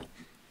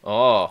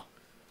 Oh,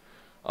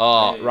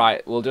 Hey.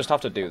 right. We'll just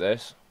have to do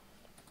this,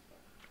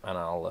 and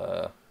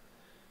I'll.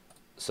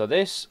 So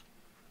this.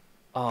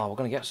 Oh, we're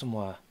gonna get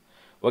somewhere.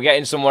 We're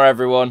getting somewhere,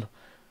 everyone.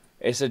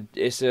 It's a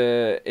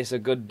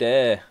good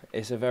day.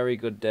 It's a very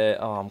good day.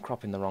 Oh, I'm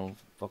cropping the wrong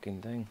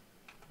fucking thing.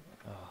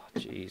 Oh,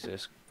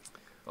 Jesus.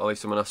 Ollie,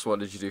 someone asked, what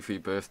did you do for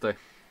your birthday?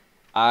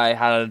 I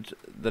had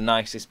the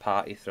nicest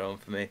party thrown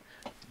for me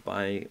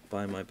by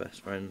my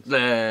best friends. Nah.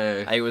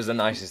 It was the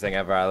nicest thing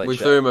ever. We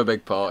threw him a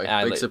big party,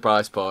 big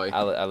surprise party.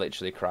 I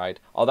literally cried.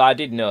 Although I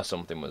did know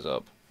something was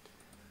up.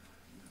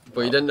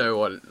 But you didn't know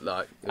what it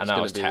was And I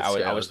was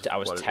terrified.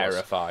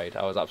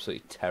 I was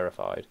absolutely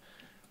terrified.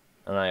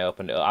 And I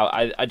opened it up.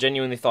 I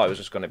genuinely thought it was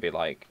just going to be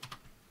like,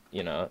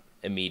 you know,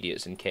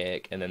 immediates and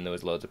cake, and then there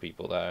was loads of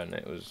people there, and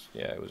it was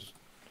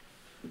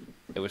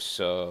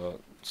so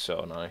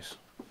nice.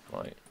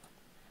 Like,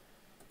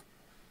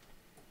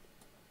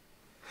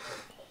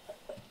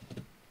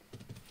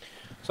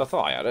 so I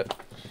thought I had it.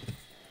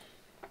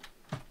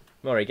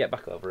 Murray, get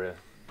back over here.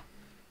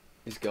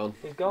 He's gone.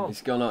 He's gone.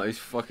 He's gone out. He's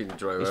fucking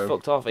drove He's home.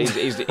 fucked off. He's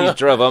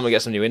drove home and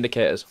get some new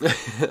indicators.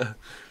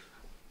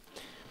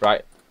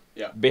 Right.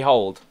 Yeah.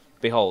 Behold,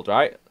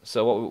 right?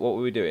 So what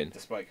were we doing?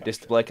 Display capture.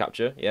 Display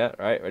capture. Yeah,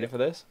 right. Ready for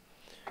this?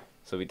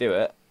 So we do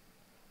it.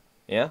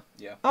 Yeah?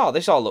 Yeah. Oh,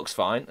 this all looks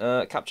fine.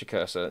 Capture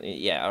cursor.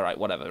 Yeah, alright,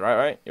 whatever.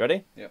 Right? You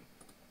ready? Yeah.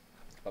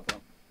 Love that.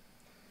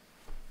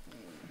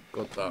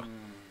 Good that.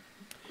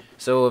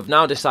 So we've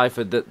now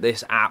deciphered that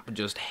this app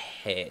just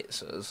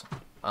hates us.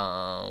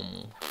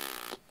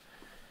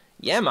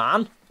 Yeah,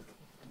 man.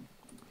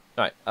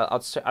 Right, I'll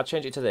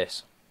change it to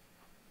this.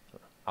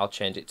 I'll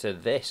change it to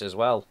this as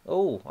well.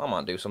 Oh, I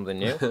might do something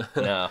new. No.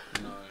 No.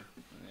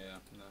 Yeah.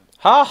 No.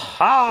 Ha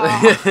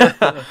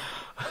ha!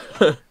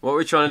 What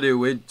we're trying to do,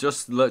 we're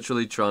just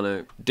literally trying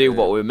to Do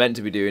what we were meant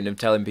to be doing and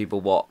telling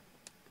people what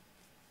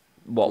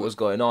was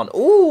going on.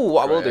 Ooh,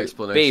 what I will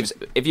do. Beeves,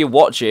 if you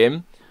watch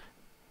him,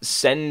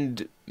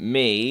 send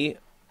me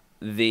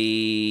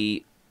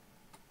the...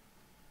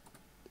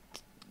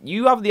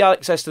 You have the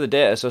access to the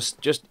data, so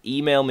just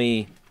email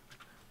me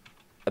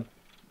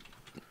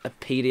a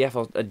PDF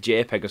or a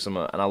JPEG or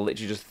something, and I'll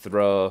literally just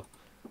throw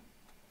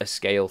a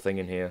scale thing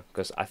in here,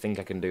 because I think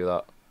I can do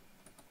that.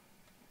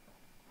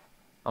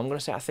 I'm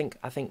gonna say I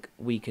think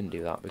we can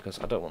do that, because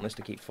I don't want this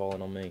to keep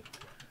falling on me.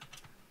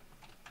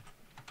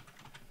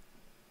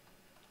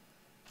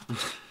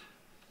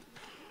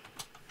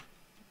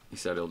 He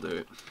said he'll do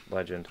it.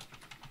 Legend.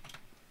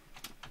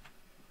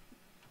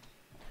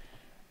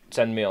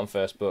 Send me on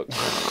Facebook.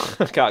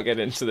 I can't get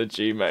into the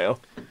Gmail.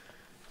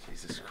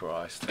 Jesus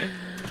Christ.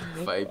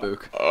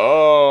 Facebook.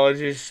 Oh,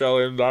 this is so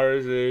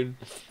embarrassing.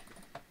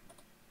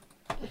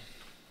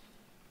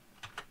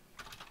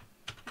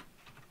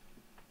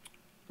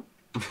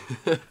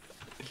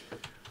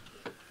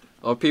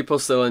 Are people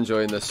still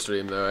enjoying this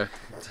stream though?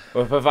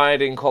 We're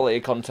providing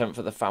quality content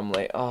for the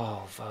family.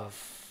 Oh,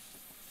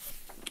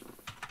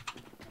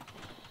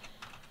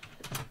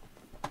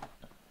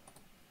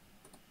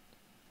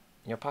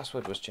 your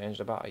password was changed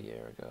about a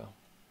year ago.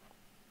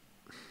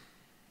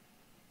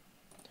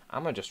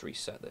 I'm gonna just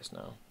reset this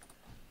now.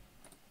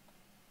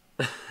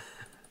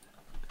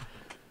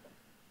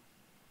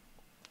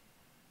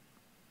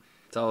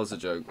 Tell us a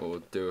joke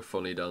or do a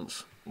funny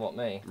dance. What,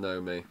 me? No,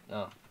 me.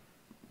 Oh.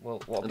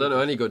 Well, what I don't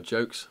know any good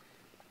jokes.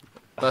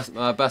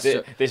 My best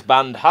this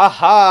band, ha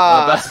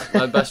ha!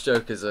 my best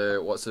joke is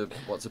what's a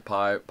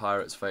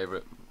pirate's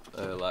favourite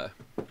letter?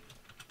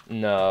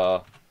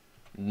 No,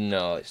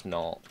 it's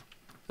not.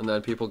 And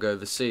then people go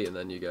the C, and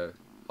then you go,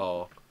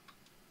 oh.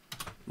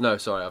 No,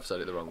 sorry, I've said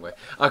it the wrong way.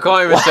 I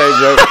can't even say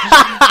joke.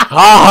 Ha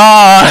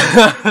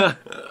ha!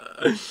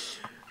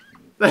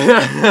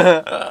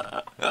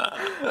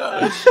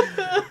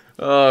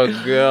 Oh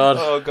god.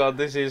 Oh god,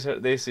 this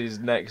is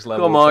next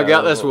level. Come on,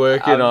 terrible. get this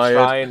working, I'm are you?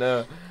 trying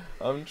to.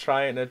 I'm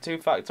trying a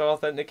 2-factor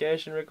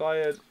authentication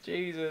required.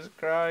 Jesus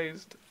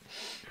Christ.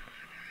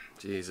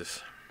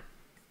 Jesus.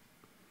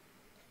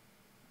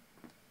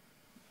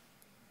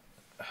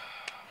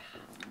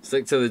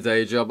 Stick to the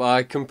day job.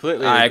 I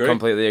completely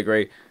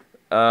agree.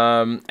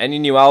 Any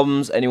new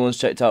albums anyone's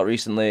checked out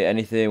recently?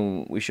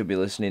 Anything we should be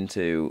listening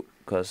to?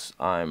 Because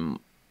I'm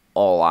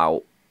all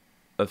out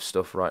of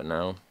stuff right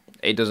now.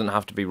 It doesn't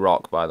have to be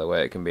rock, by the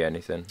way. It can be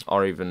anything.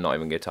 Or even not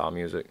even guitar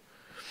music.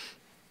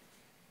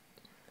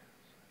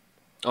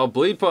 Oh,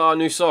 Bleed put out a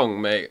new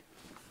song, mate.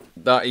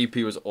 That EP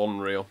was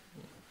unreal.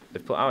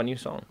 They've put out a new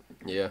song.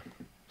 Yeah.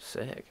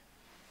 Sick.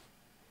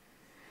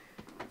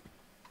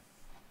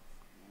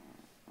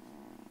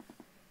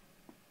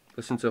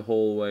 Listen to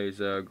Hallways,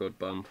 they're a good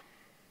band.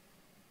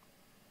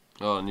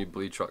 Oh, new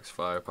Bleed track's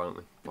fire,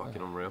 apparently.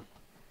 Fucking unreal.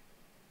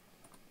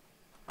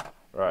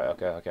 Right,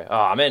 okay. Oh,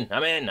 I'm in.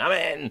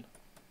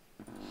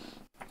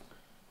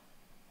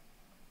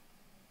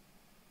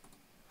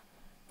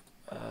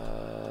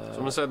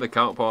 Someone said the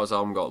Counterparts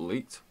album got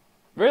leaked.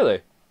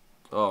 Really?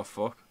 Oh,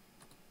 fuck.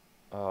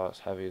 Oh, it's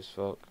heavy as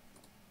fuck.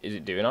 Is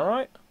it doing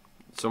alright?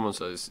 Someone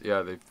says,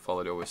 yeah, they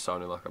followed it with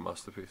sounding like a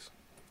masterpiece.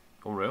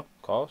 Unreal.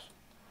 Of course.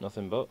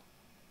 Nothing but.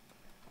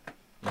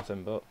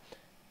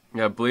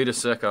 Yeah, Bleed is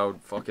sick. I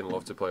would fucking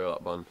love to play with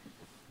that band.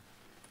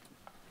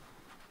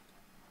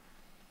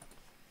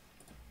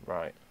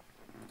 Right.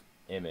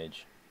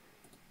 Image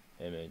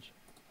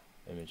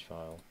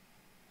file.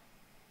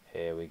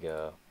 Here we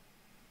go.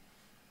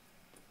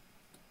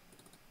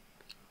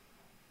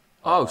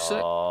 Oh,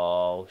 sick.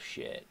 Oh,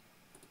 shit.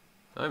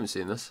 I haven't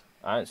seen this.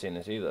 I haven't seen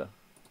this either.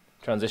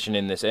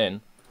 Transitioning this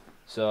in.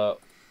 So,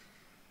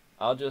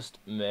 I'll just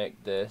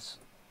make this.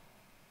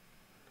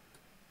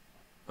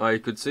 Oh, you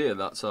could see it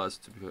that size,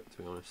 to be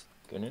honest.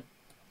 Can you?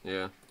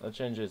 Yeah. I'll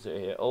change it to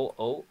here.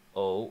 Oh.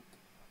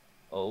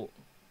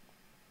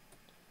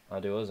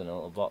 I'll do us in a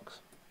little box.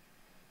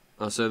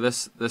 Oh, so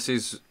this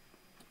is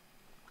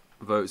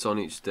votes on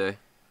each day.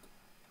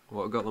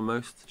 What got the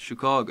most?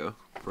 Chicago.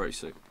 Pretty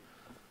sick.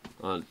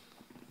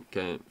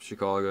 Okay,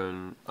 Chicago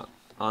and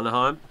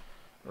Anaheim.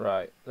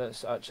 Right,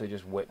 let's actually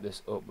just whip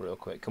this up real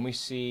quick. Can we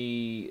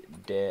see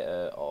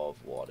data of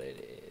what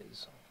it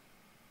is?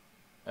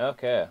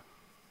 Okay.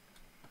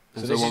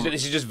 So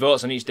this is just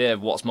votes on each day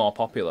of what's more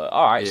popular.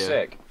 Alright, yeah.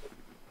 Sick.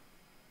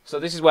 So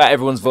this is where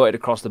everyone's voted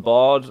across the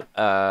board.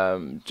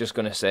 Just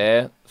going to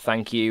say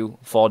thank you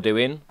for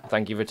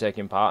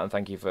taking part, and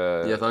thank you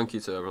for... Yeah, thank you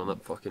to everyone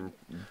that fucking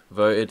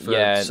voted for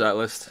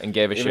setlist. And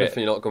gave a Even shit. if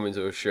you're not coming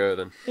to a show,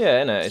 then...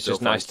 Yeah, innit? It's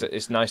just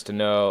nice to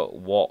know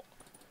what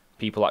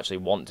people actually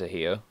want to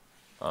hear.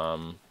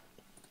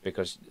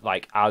 Because,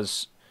 like,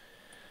 as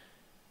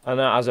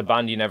a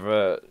band, you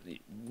never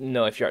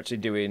know if you're actually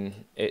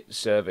doing it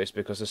service,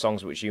 because the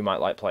songs which you might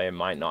like playing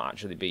might not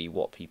actually be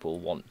what people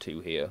want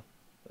to hear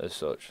as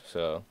such.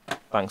 So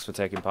thanks for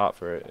taking part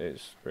for it.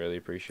 It's really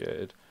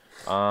appreciated.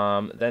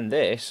 Then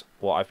this,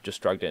 what I've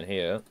just dragged in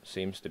here,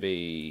 seems to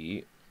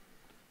be...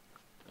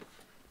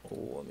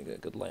 Oh, let me get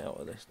a good layout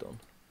of this done.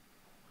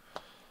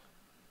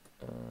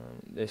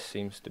 This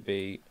seems to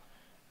be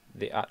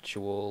the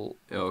actual...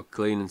 Oh,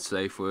 Clean and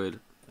Safe Word.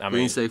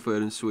 Clean, Safe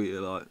Word and Sweet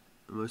are like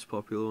the most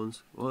popular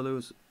ones. Oh, there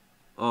was...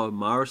 Oh,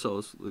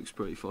 Marisol's looks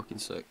pretty fucking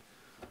sick.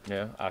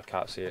 Yeah, I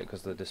can't see it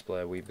because the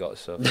display we've got is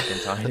so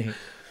fucking tiny.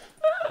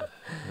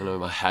 I know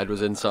my head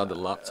was inside the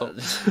laptop.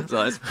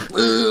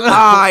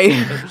 Hi.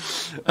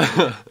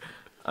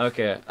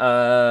 Okay.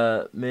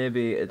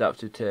 Maybe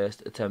Adaptive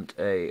Taste. Attempt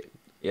 8.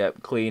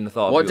 Yep. Clean.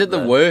 Thought. What did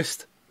the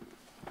worst?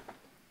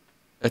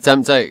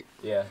 Attempt 8.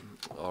 Yeah.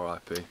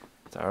 R.I.P.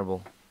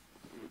 Terrible.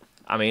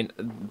 I mean,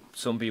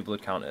 some people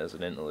would count it as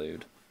an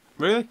interlude.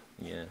 Really?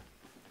 Yeah.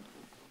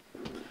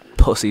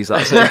 Pussies.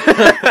 That's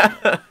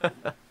it.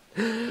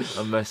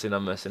 I'm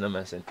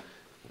messing.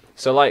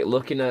 So, like,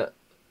 looking at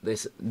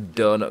this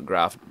donut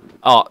graph.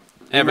 Oh,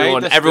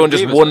 everyone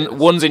just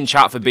one's in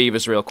chat for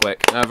Beavis real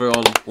quick.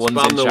 Everyone, one's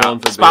spam in the chat. one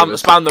for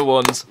Beavis. Spam the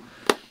ones.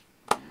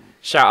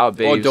 Shout out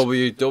Beavis. Or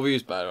W.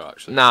 W's better,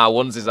 actually. Nah,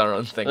 ones is our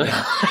own thing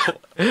now.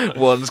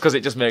 Ones, because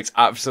it just makes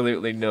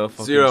absolutely no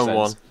fucking 0 and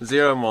sense. 1.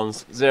 0 and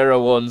 1s.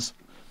 0 ones.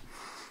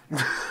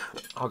 I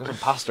got some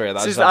pasta here.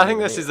 I think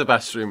this is the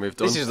best stream we've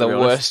done. This is the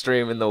worst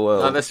stream in the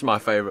world. No, this is my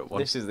favourite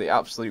one. This is the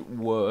absolute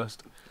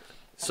worst.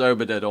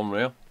 Sober did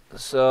unreal.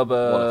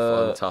 Sober. What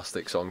a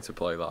fantastic song to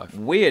play live.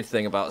 Weird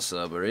thing about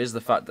Sober is the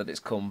fact that it's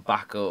come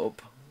back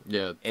up.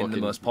 Yeah, in the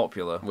most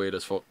popular. Weird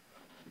as fuck.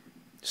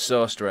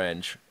 So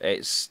strange.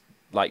 It's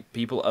like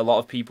a lot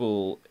of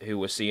people who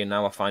we're seeing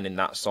now are finding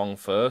that song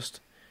first,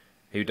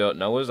 who don't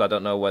know us. I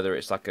don't know whether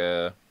it's like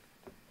a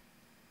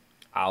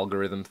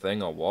algorithm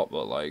thing or what,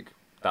 but like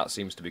that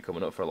seems to be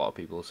coming up for a lot of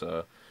people.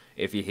 So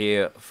if you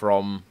hear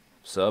from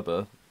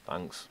Sober,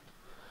 thanks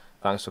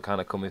for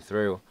kind of coming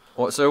through.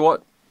 What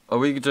are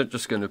we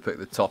just going to pick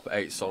the top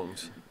 8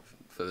 songs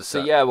for the set?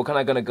 So yeah, we're kind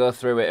of going to go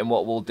through it, and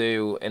what we'll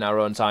do in our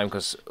own time,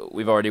 because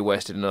we've already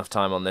wasted enough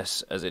time on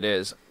this as it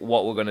is.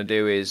 What we're going to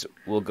do is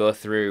we'll go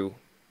through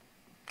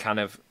kind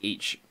of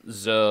each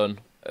zone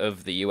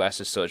of the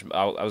US as such.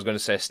 I was going to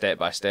say state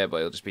by state, but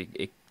it'll just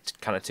be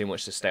kind of too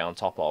much to stay on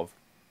top of.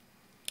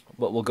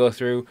 But we'll go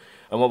through,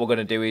 and what we're going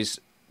to do is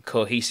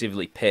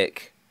cohesively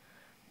pick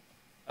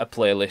a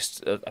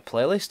playlist, a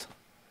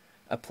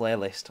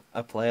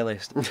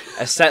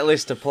set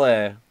list to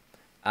play,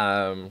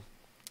 kind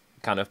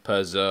of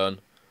per zone.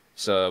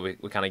 So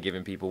we're kind of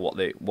giving people what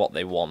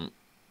they want,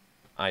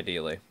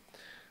 ideally.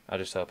 I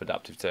just hope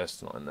Adaptive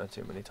Taste's not in there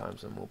too many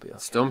times, and we'll be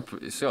off.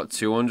 It's got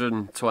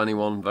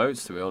 221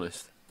 votes, to be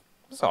honest.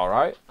 It's all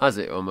right. Has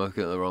it? I'm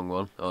looking at the wrong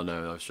one. Oh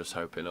no, I was just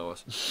hoping I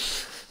was.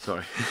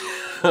 Sorry.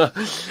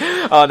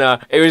 Oh no,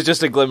 it was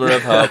just a glimmer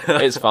of hope.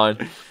 It's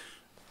fine.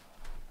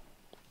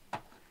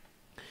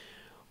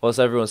 What's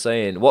everyone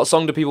saying? What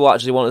song do people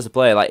actually want us to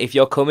play? Like, if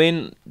you're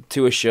coming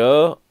to a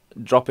show,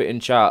 drop it in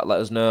chat. Let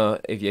us know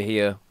if you're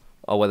here,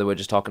 or whether we're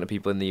just talking to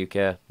people in the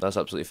UK. That's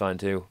absolutely fine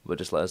too, but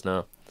just let us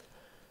know.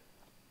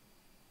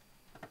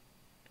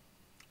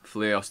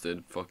 Fleos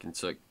did fucking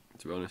sick,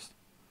 to be honest.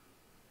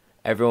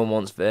 Everyone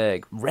wants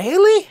Vague.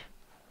 Really?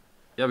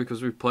 Yeah,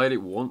 because we've played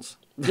it once.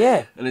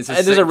 Yeah, and it's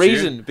there's a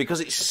reason,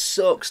 because it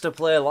sucks to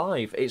play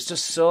live. It's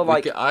just so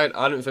like... I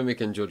don't think we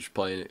can judge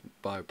playing it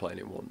by playing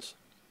it once.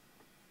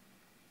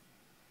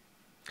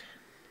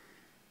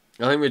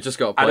 I think we've just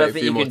got to play it a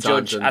few more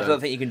times. I don't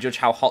think you can judge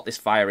how hot this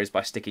fire is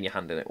by sticking your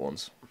hand in it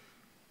once.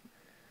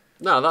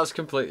 No, that's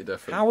completely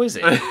different. How is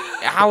it?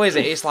 How is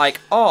it? It's like,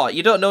 oh,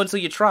 you don't know until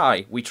you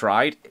try. We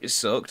tried. It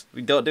sucked.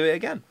 We don't do it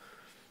again.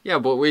 Yeah,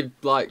 but we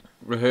like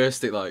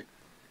rehearsed it like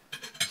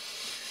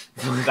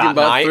that about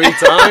night. 3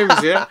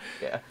 times. Yeah.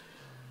 Yeah.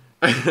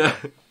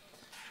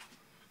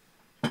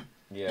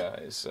 Yeah.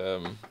 It's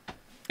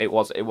it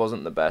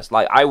wasn't the best.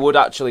 Like, I would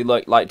actually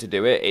like to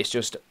do it. It's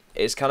just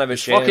it's kind of a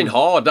shame. Fucking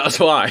hard. That's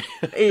why.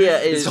 Yeah,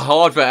 it's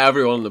hard for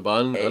everyone in the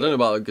band. I don't know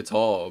about the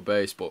guitar or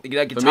bass, but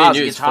yeah, for me and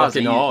you, it's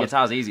fucking hard.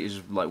 Guitar's easy. It's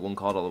just like one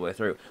chord all the way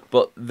through.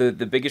 But the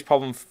biggest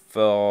problem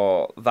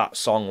for that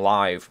song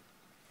live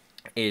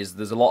is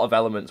there's a lot of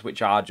elements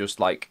which are just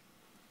like,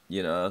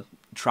 you know,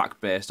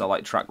 track based or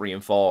like track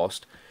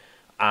reinforced,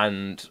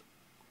 and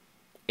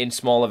in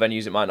smaller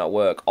venues it might not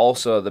work.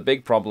 Also, the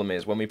big problem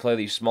is when we play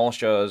these small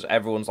shows,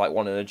 everyone's like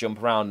wanting to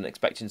jump around and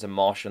expecting to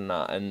mosh and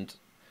that, and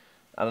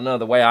I don't know,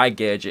 the way I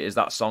gauge it is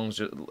that song's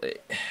just,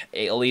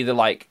 it'll either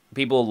like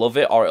people love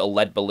it or it'll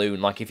lead balloon.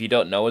 Like, if you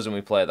don't know us and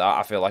we play that,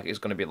 I feel like it's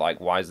going to be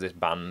like, why is this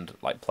band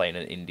like playing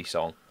an indie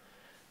song?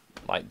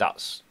 Like,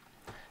 that's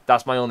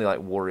my only like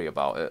worry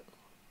about it,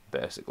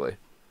 basically.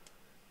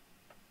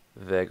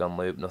 Vague on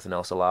loop, nothing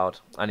else allowed.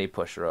 I need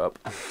Pusher Up.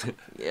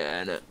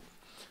 Yeah,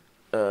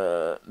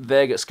 innit.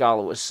 Vague at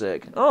Scala was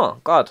sick. Oh,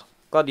 glad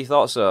you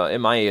thought so.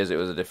 In my ears it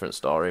was a different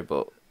story,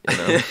 but you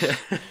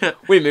know.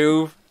 we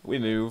move.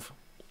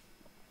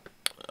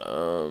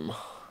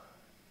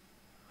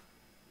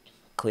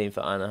 Clean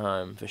for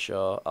Anaheim for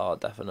sure. Oh,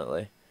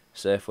 definitely.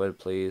 Safe word,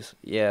 please.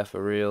 Yeah,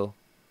 for real.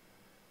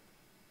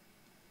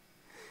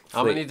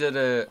 How many did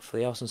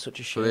Fleehouse and such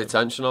a shame. for the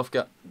attention off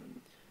get?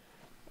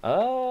 I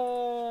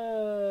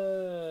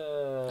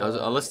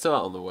listened to that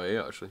on the way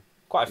actually.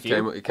 Quite a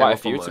few. It came quite a up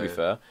on few, to be my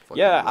fair. fucking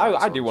Yeah, I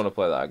songs. do want to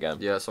play that again.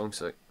 Yeah, song's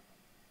sick.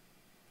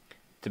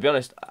 To be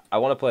honest, I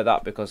want to play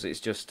that because it's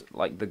just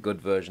like the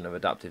good version of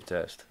Adaptive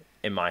Taste.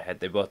 In my head,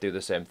 they both do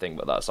the same thing,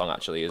 but that song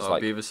actually is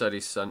like... Beaver said he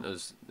sent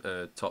us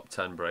top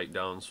 10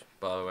 breakdowns,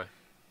 by the way.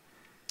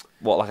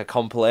 What, like a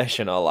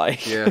compilation or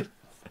like... Yeah.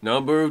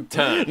 Number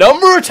 10.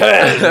 Number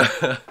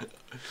 10!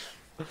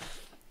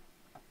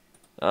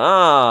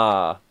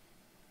 Ah.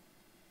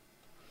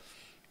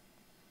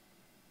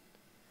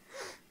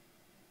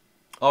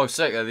 Oh,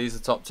 sick. Are these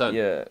the top 10?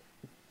 Yeah.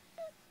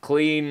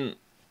 Clean,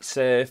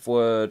 Safe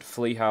Word,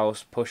 Flea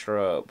House, Pusher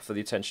Up, For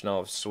the Attention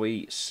of,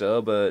 Sweet,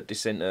 Sober,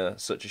 Disinter,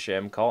 Such a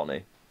Shame,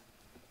 Courtney.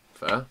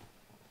 Fair.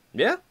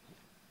 Yeah.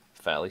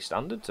 Fairly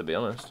standard, to be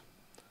honest.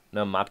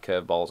 No mad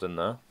curveballs in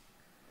there.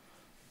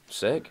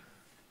 Sick.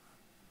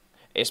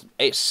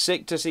 It's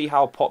sick to see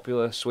how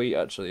popular Sweet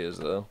actually is,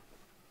 though.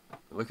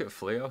 Look at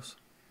Fleos.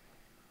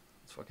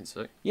 It's fucking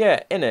sick.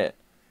 Yeah, innit?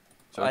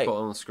 Shall I put it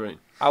on the screen?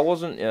 I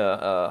wasn't,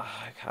 I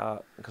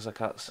can't, because I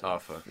can't... Oh,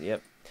 fair.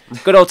 Yep.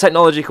 Good old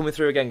technology coming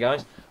through again,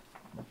 guys.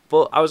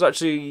 But I was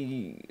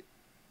actually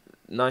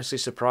nicely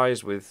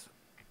surprised with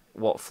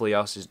what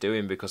Fleehouse is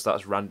doing, because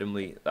that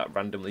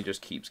randomly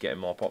just keeps getting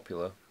more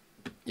popular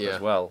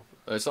as well.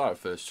 It's our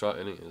first track,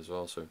 isn't it, as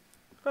well, so...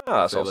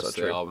 That's so also listen to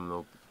true. the album,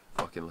 they'll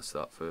fucking listen to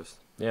that first.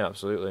 Yeah,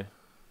 absolutely.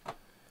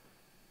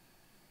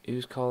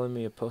 Who's calling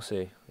me a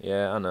pussy?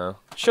 Yeah, I know.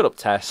 Shut up,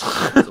 Tess.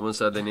 Someone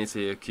said they need to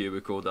hear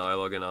Cubicle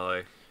Dialogue in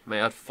LA.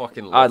 Mate, I'd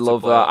fucking love I'd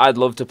love to play that. it. I'd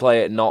love to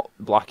play it not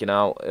blacking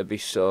out. It'd be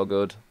so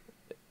good.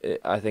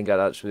 I think I'd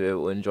actually be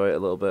able to enjoy it a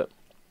little bit.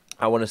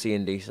 I want to see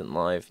Indecent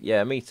live.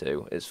 Yeah, me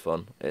too. It's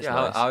fun. It's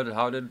nice.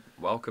 How did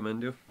Welcome In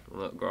do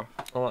on that graph?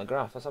 On that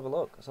graph. Let's have a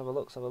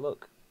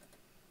look.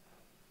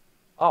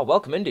 Oh,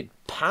 Welcome In did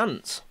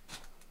pants.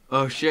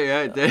 Oh shit,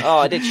 yeah, it did. Oh,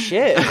 I did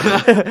shit.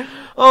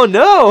 Oh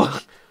no.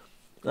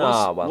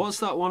 Well. What's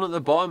that one at the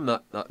bottom?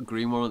 That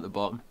green one at the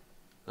bottom?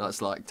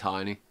 That's like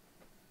tiny.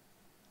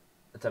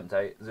 Attempt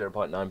 8,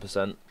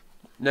 0.9%.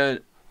 No,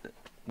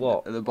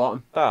 What? At the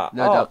bottom. That?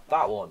 No, Oh,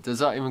 that one. Has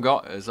that even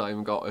got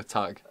a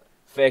tag?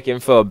 Fake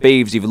info.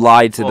 Beeves, you've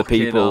lied to the Fucking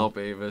people. hell,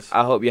 Beavers.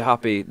 I hope you're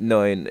happy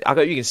knowing... I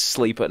hope you can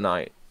sleep at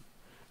night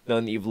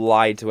knowing that you've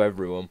lied to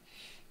everyone.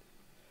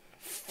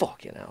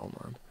 Fucking hell,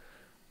 man.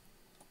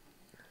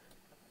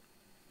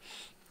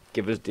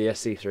 Give us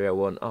DSC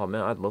 301. Oh,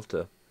 man, I'd love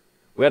to.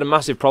 We had a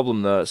massive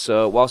problem, though.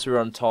 So, whilst we were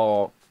on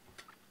tour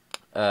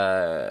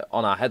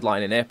on our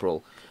headline in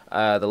April,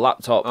 the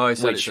laptop... Oh, I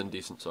said it's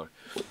indecent, sorry.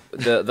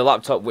 The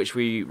laptop which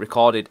we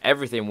recorded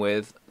everything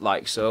with,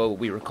 like, so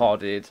we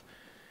recorded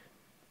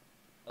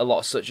a lot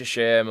of Such a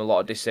Shame, a lot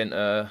of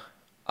Dissenter,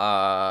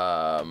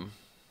 all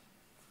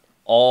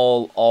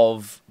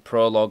of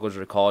Prologue was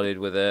recorded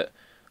with it,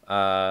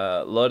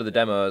 load of the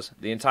demos.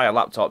 The entire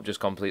laptop just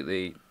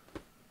completely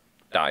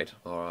died.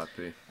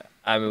 R.I.P.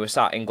 And we were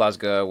sat in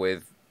Glasgow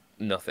with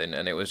nothing,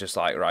 and it was just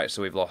like, right,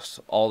 so we've lost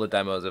all the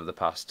demos of the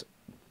past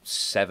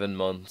 7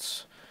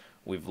 months.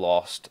 We've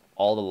lost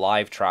all the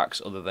live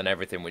tracks other than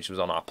everything which was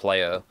on our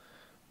player.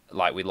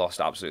 Like, we lost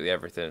absolutely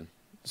everything.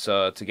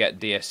 So to get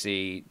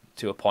DSC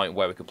to a point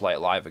where we could play it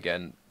live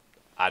again,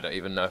 I don't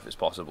even know if it's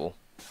possible.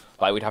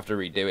 Like, we'd have to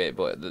redo it,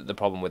 but the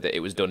problem with it, it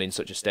was done in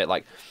such a state.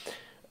 Like,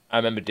 I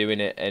remember doing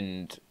it,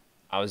 and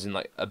I was in,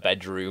 like, a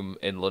bedroom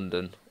in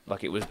London.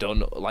 Like, it was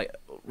done, like,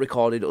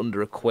 recorded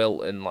under a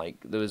quilt, and, like,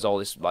 there was all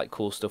this, like,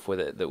 cool stuff with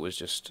it that was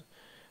just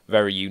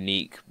very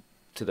unique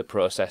to the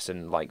process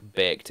and, like,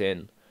 baked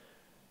in.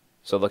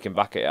 So looking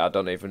back at it, I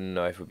don't even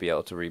know if we'd be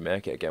able to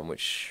remake it again,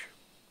 which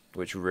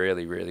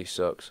really, really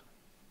sucks.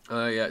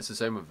 Yeah, it's the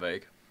same with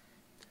Vague.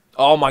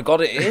 Oh my god,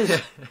 it is!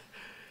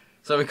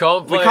 So we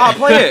can't play We can't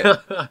play it!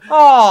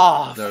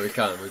 Oh! No, we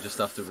can't. We just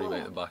have to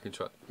remake the backing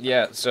track.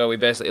 Yeah, so we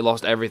basically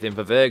lost everything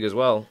for Vague as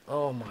well.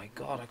 Oh my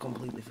god, I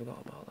completely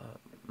forgot about that.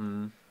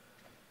 I'm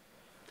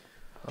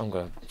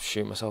gonna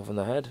shoot myself in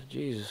the head.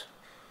 Jesus.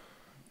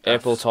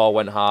 April Tour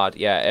went hard.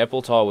 Yeah,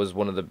 April Tour was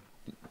one of the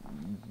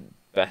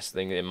best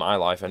things in my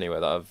life anyway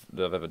that I've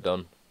ever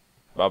done.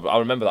 I'll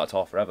remember that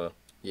tour forever.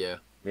 Yeah.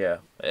 Yeah,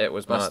 it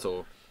was Best mad.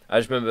 tour. I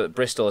just remember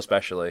Bristol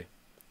especially.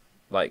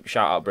 Like,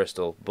 shout out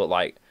Bristol, but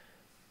like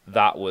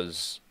that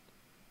was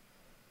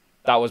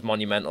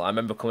monumental. I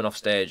remember coming off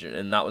stage,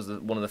 and that was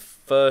one of the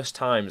first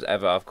times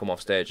ever I've come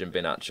off stage and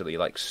been actually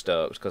like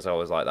stoked, because I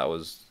was like, that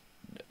was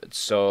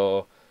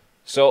so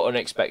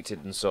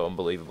unexpected and so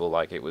unbelievable.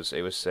 Like, it was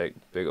sick.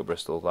 Big up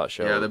Bristol, that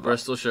show. Yeah, the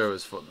Bristol show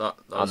was that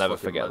I'll was never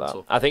fucking forget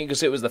mental. that. I think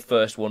because it was the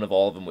first one of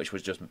all of them, which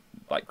was just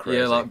like crazy.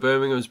 Yeah, like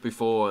Birmingham's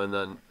before, and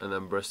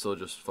then Bristol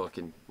just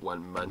fucking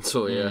went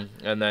mental. Yeah.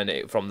 And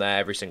then from there,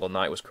 every single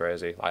night was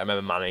crazy. Like, I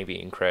remember Manny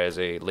being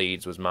crazy.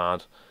 Leeds was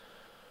mad.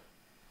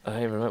 I don't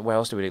even remember where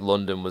else did we do.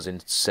 London was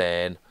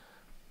insane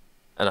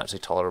and actually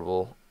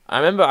tolerable. I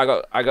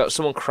remember I got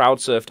someone crowd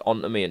surfed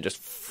onto me and just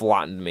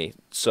flattened me.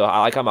 So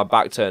I had my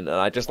back turned, and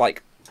I just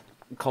like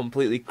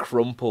completely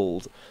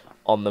crumpled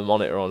on the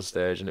monitor on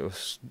stage, and it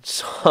was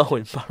so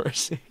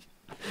embarrassing.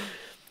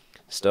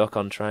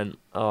 Stoke-on-Trent.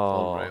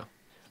 Oh, Unreal.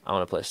 I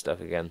want to play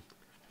Stoke again.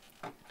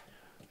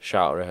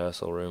 Shout out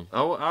rehearsal room.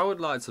 I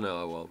would like to know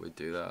how well we'd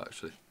do that,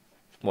 actually.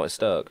 What is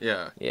Stoke?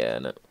 Yeah. Yeah,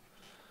 no.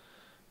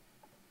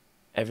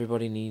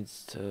 Everybody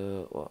needs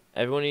to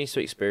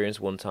experience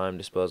one-time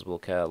disposable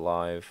care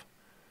live.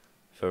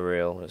 For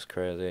real, it's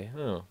crazy.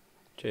 Oh,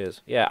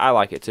 cheers. Yeah, I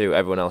like it too.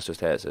 Everyone else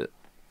just hates it.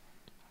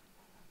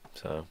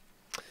 So,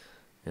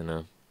 you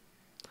know.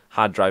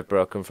 Hard drive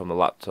broken from the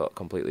laptop,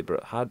 completely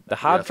broken. The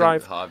hard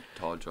drive? Hard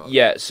drive.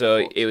 Yeah,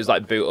 so it was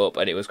like boot up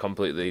and it was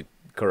completely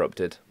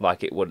corrupted.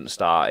 Like, it wouldn't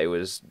start. It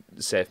was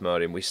safe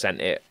mode, and we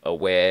sent it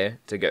away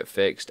to get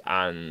fixed,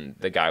 and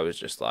the guy was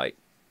just like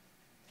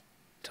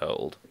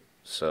totaled.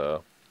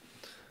 So,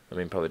 I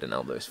mean, probably didn't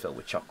help that it was filled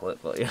with chocolate,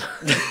 but yeah.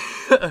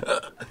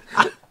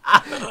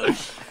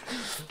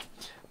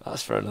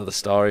 That's for another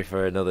story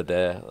for another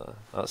day.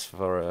 That's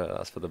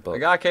for the book. A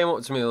guy came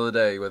up to me the other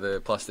day with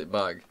a plastic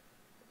bag,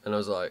 and he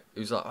was like,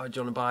 "Oh, do you want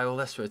to buy all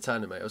this for a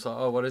tenner, mate?" I was like,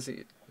 "Oh, what is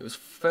it?" It was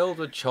filled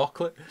with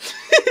chocolate.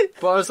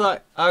 But I was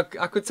like, I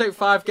could take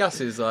 5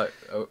 guesses, like,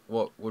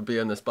 what would be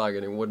in this bag,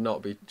 and it would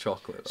not be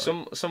chocolate.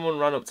 Like. Someone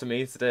ran up to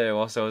me today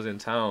whilst I was in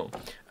town,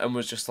 and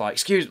was just like,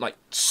 excuse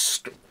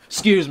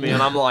me,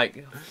 and I'm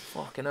like,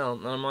 fucking hell,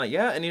 and I'm like,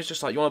 yeah, and he was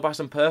just like, you want to buy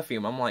some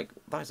perfume? I'm like,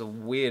 that's the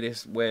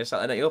weirdest way to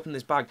start. And he opened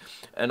this bag,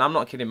 and I'm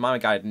not kidding, my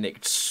guy had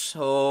nicked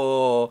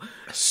so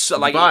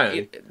like,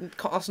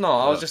 that's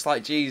not. I was just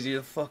like, geez,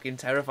 you're fucking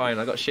terrifying.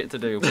 I got shit to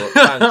do, but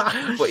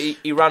thanks. But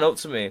he ran up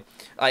to me,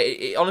 like,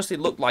 it honestly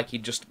looked like he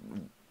just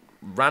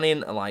ran in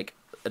like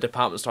a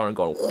department store and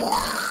gone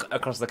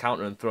across the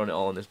counter and thrown it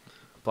all in this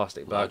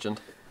plastic bag.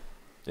 Legend.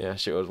 Yeah,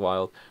 shit was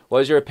wild. What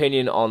is your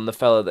opinion on the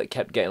fella that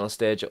kept getting on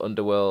stage at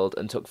Underworld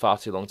and took far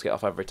too long to get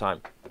off every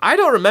time? I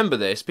don't remember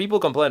this. People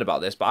complain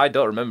about this, but I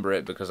don't remember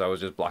it because I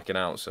was just blacking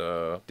out.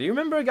 So, do you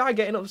remember a guy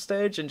getting up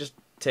stage and just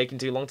taking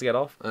too long to get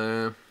off?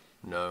 No.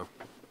 No.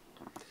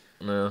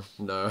 No.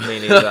 Me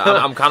neither.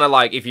 I'm kind of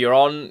like, if you're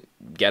on,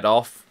 get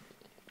off.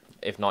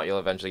 If not, you'll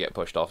eventually get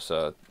pushed off.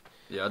 So.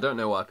 Yeah, I don't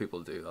know why people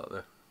do that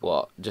though.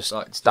 What? Just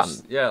like,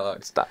 stand. yeah,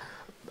 like.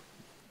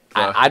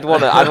 I'd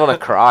wanna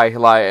cry.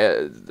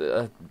 Like,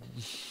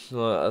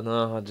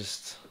 no,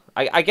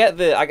 I get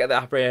the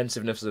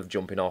apprehensiveness of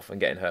jumping off and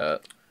getting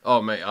hurt.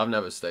 Oh mate, I've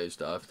never stage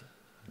dived.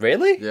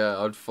 Really? Yeah,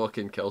 I'd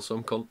fucking kill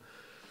some cunt.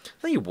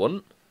 No, you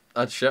wouldn't.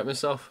 I'd shit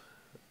myself.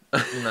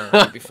 No,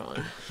 you'd be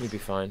fine. You'd be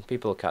fine.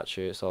 People will catch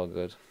you. It's all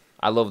good.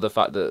 I love the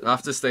fact that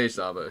After stage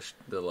dive at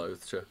the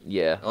Loath show.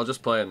 yeah, I'll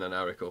just play and then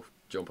Eric will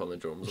jump on the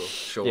drums or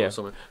show Yeah. or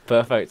something.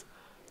 perfect.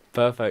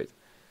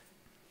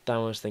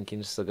 Dan was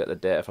thinking still get the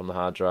data from the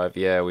hard drive.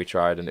 Yeah, we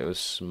tried and it was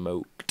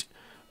smoked.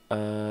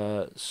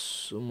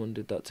 Someone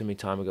did that to me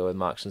time ago with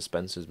Marks and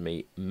Spencer's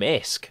meat.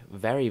 Misk,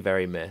 very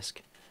very Misk.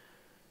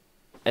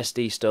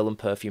 SD stolen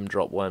perfume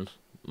drop when?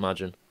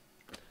 Imagine.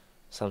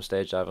 Sam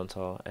stage dive on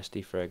tour.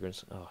 SD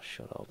fragrance. Oh,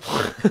 shut up.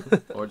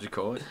 What would you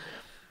call it?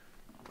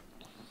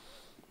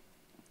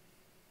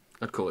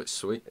 I'd call it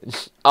sweet.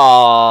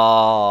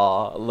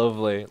 Oh,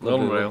 lovely,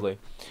 Unreal. lovely.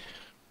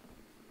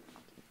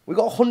 We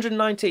got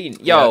 119.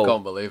 Yeah, Yo. I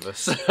can't believe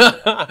us.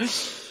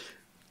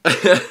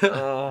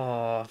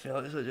 Oh, I feel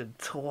like such a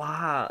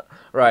twat.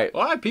 Right.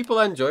 Why? People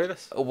enjoy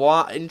this.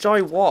 What?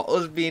 Enjoy what?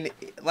 Us being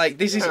like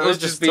this is Yeah, us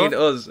just just being talk.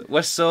 us.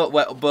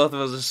 We're both of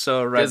us are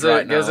so red Gives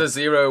right now. a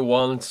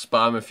 0-1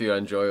 spam if you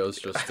enjoy us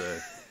just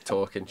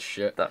talking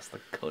shit. That's the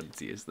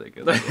cuntiest thing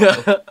in the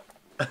world.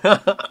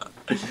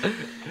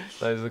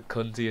 That is the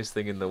cuntiest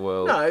thing in the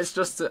world. No, it's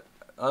just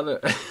I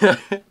don't.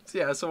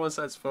 Yeah, someone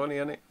said it's funny,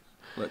 innit?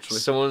 Literally.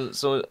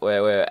 Someone,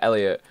 wait,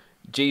 Elliot.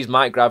 G's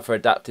mic grab for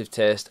adaptive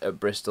taste at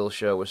Bristol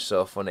show was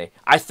so funny.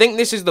 I think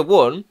this is the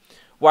one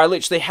where I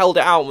literally held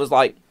it out and was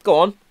like, "Go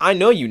on, I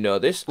know you know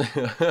this.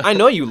 I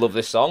know you love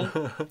this song,"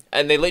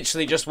 and they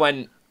literally just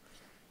went.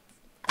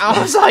 I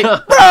was like,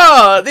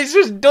 "Bro, this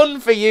was done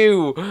for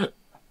you."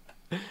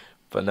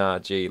 But nah,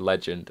 G,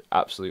 legend,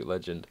 absolute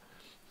legend.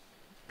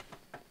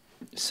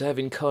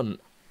 Serving cunt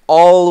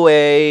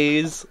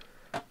always.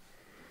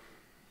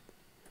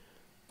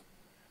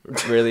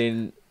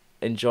 Really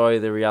enjoy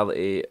the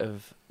reality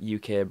of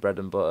UK bread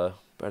and butter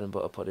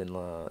pudding.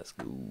 Let's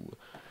go.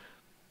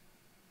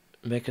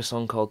 Make a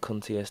song called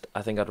Cuntiest.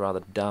 I think I'd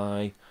rather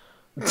die.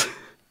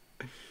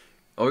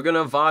 Are we gonna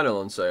have vinyl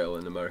on sale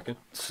in America?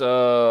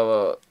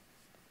 So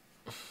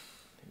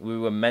we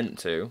were meant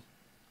to,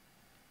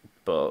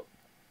 but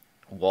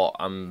what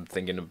I'm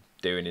thinking of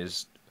doing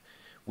is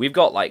we've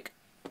got like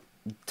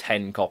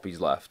 10 copies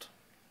left.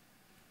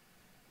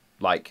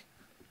 Like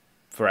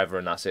forever,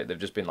 and that's it. They've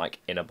just been like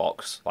in a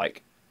box,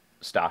 like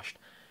stashed.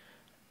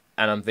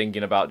 And I'm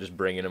thinking about just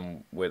bringing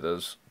them with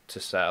us to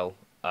sell.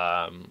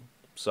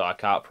 So I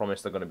can't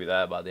promise they're going to be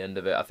there by the end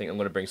of it. I think I'm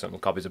going to bring some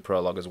copies of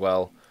Prologue as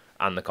well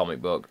and the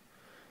comic book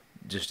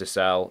just to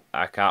sell.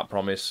 I can't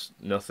promise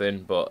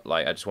nothing, but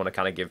like I just want to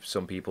kind of give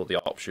some people the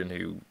option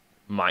who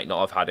might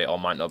not have had it or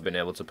might not have been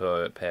able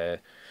to pay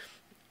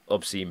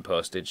obscene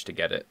postage to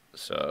get it.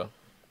 So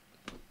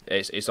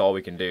it's all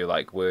we can do.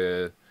 Like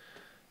we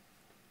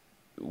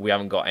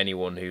haven't got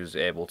anyone who's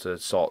able to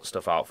sort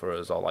stuff out for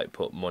us or like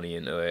put money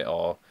into it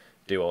or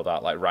do all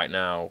that. Like right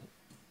now,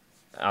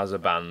 as a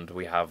band,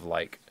 we have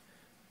like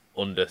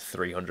under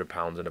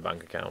 £300 in a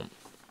bank account.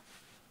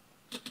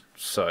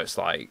 So it's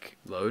like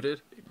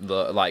Loaded?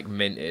 like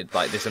minted.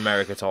 Like this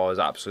America tour is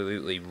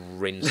absolutely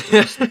rinsed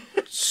us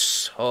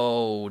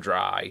so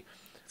dry.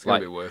 It's gonna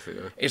be worth it,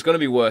 though. It's going to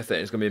be worth it.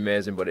 It's going to be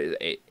amazing, but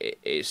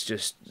it's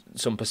just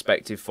some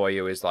perspective for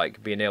you is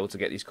like being able to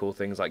get these cool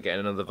things, like getting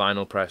another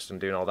vinyl press and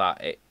doing all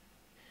that.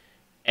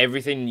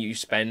 Everything you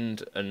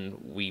spend and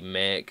we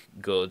make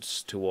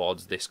goods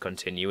towards this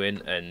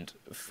continuing, and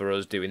for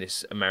us doing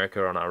this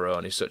America on our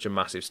own is such a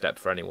massive step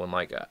for anyone.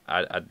 Like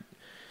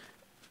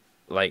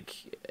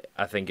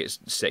I think it's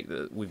sick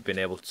that we've been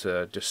able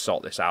to just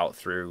sort this out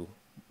through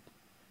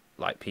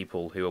like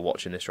people who are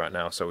watching this right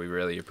now, so we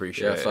really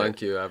appreciate it. Yeah,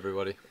 thank you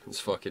everybody. It's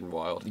fucking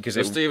wild. Because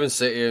just to even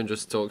sit here and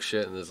just talk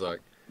shit and there's like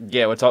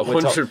we're talking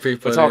 100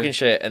 people. We're talking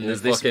shit, and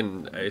there's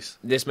fucking ace.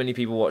 this many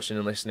people watching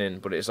and listening,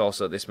 but it's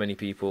also this many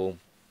people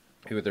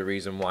who are the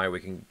reason why we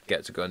can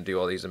get to go and do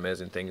all these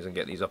amazing things and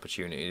get these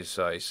opportunities.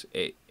 So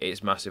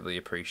it's massively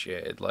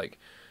appreciated. Like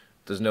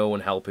there's no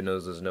one helping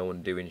us, there's no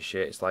one doing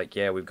shit. It's like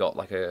we've got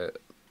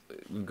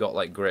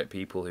like great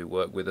people who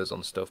work with us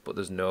on stuff, but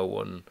there's no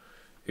one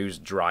who's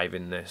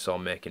driving this or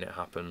making it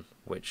happen,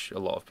 which a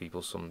lot of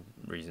people some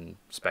reason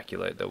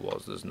speculate there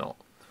was. There's not.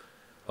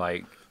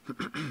 Like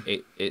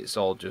it's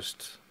all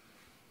just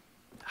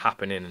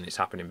happening, and it's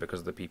happening because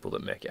of the people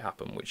that make it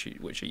happen, which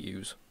you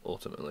use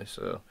ultimately.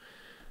 So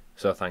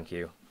thank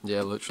you.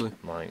 Yeah, literally.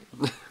 Like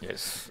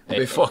it's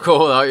Be fuck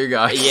all without you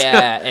guys.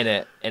 yeah, in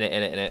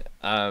it.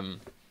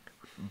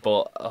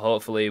 But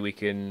hopefully we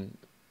can.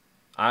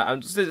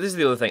 This is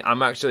the other thing.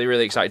 I'm actually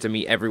really excited to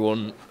meet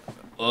everyone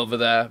over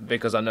there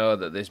because I know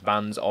that this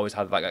band's always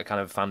had like a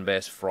kind of fan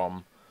base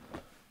from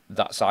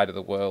that side of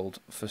the world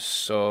for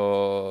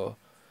so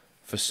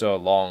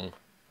long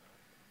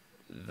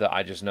that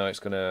I just know it's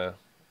gonna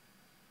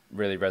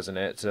really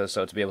resonate.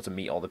 So to be able to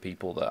meet all the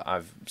people that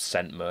I've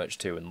sent merch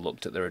to and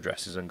looked at their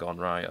addresses and gone,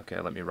 right, okay,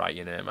 let me write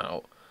your name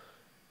out.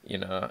 You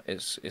know,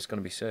 it's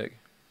gonna be sick.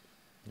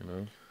 You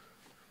know.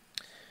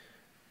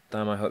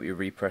 Damn, I hope you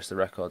repress the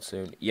record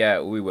soon. Yeah,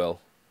 we will.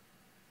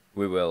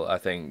 We will. I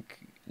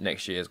think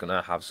next year is going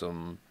to have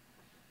some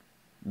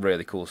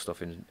really cool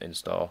stuff in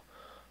store.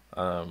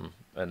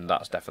 And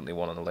that's definitely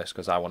one on the list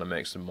because I want to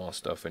make some more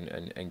stuff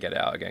and get it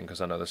out again because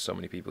I know there's so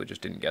many people who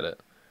just didn't get it.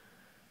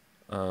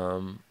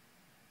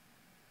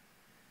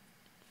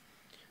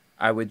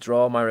 I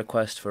withdraw my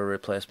request for a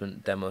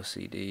replacement demo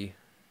CD.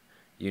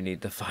 You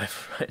need the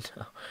 5 right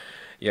now.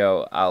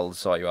 Yo, I'll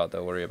sort you out,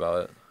 don't worry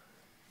about it.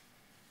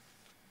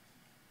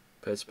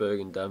 Pittsburgh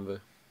and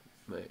Denver,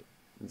 mate.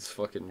 It's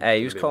fucking. Hey,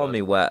 he was calling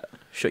me wet.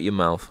 Shut your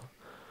mouth.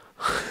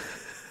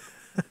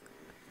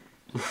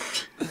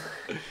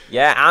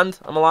 Yeah, and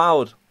I'm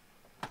allowed.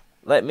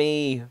 Let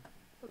me.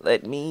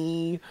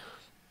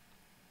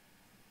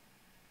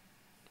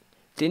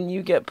 Didn't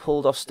you get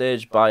pulled off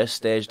stage by a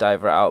stage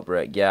diver at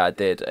Outbreak? Yeah, I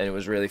did, and it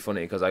was really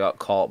funny because I got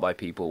caught by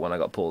people when I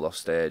got pulled off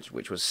stage,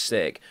 which was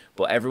sick.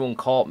 But everyone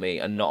caught me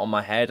and not on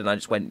my head, and I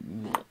just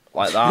went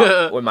like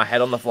that with my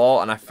head on the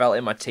floor, and I felt it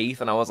in my teeth,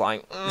 and I was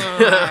like,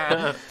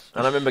 and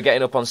I remember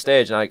getting up on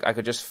stage, and I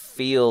could just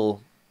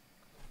feel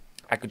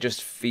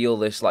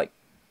this like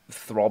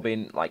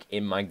throbbing like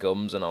in my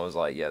gums, and I was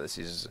like, yeah, this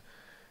is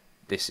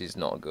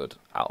not good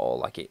at all.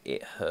 Like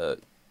it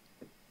hurt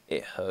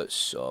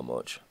so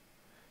much.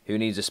 Who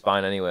needs a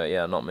spine anyway?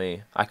 Yeah, not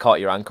me. I caught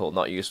your ankle,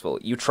 not useful.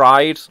 You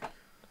tried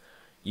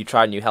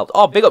and you helped.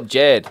 Oh, big up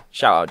Jade.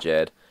 Shout out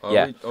Jade.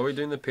 Are we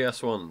doing the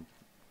PS1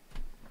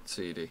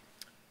 CD?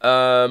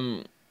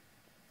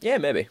 Yeah,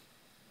 maybe.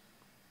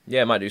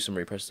 Yeah, I might do some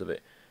represses of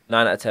it.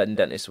 9 out of 10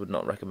 dentists would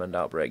not recommend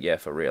Outbreak. Yeah,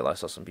 for real. I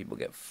saw some people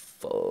get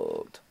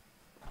fucked.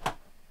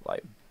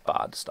 Like,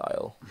 bad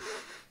style.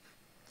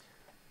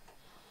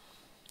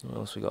 What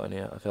else we got in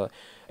here? I feel like...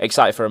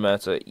 Excited for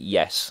Omerta?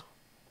 Yes.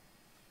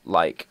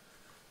 Like...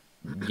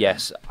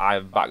 Yes,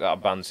 I've backed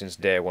that band since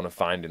day one of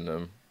finding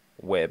them.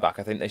 Way back.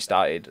 I think they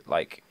started...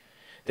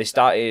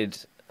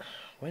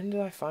 When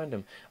did I find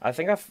them? I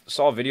think I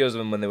saw videos of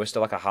them when they were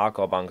still like a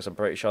hardcore band, because I'm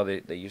pretty sure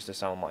they used to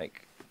sound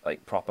like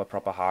proper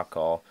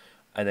hardcore,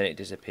 and then it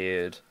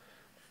disappeared,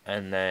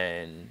 and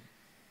then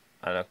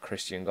I know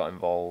Christian got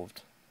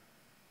involved,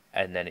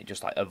 and then it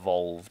just like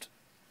evolved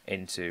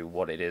into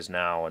what it is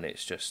now, and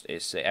it's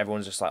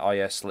everyone's just like, oh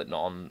yeah,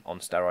 Slipknot on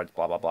steroids,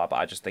 blah blah blah. But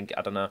I just think,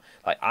 I don't know,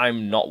 like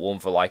I'm not one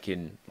for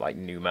liking like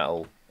new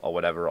metal or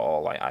whatever,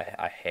 or like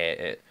I hate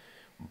it,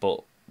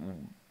 but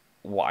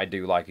what I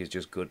do like is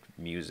just good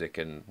music,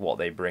 and what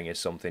they bring is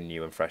something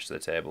new and fresh to the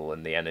table,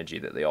 and the energy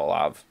that they all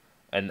have,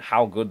 and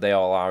how good they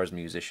all are as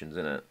musicians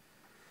in it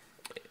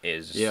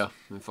is they're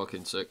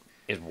fucking sick.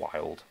 Is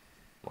wild,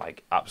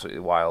 like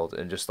absolutely wild,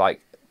 and just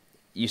like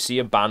you see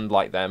a band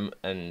like them,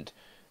 and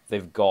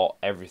they've got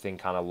everything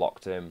kind of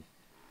locked in,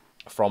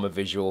 from a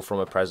visual, from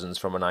a presence,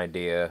 from an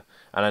idea,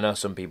 and I know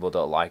some people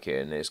don't like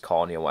it and it's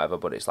corny or whatever,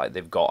 but it's like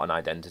they've got an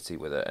identity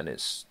with it, and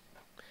it's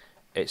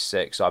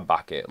sick, so I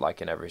back it,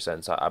 like in every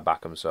sense. I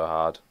back them so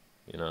hard,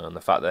 you know, and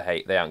the fact that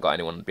they ain't got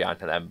anyone behind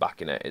them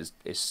backing it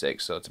is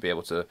sick, so to be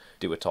able to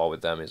do a tour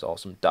with them is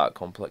awesome. Dark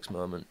Complex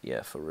moment,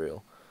 yeah, for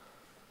real.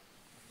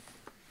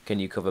 Can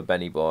you cover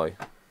Benny Boy?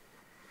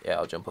 Yeah,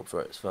 I'll jump up for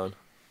it, it's fun.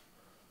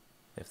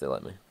 If they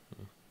let me.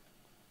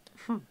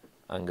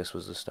 Angus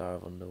was the star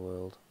of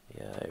Underworld.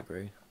 Yeah, I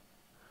agree.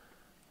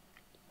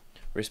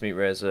 Wrist Meat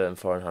Razor and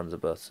Foreign Hands are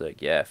both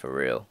sick. Yeah, for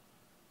real.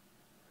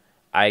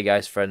 Are you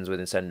guys friends with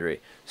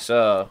Incendiary?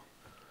 So,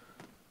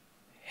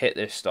 hit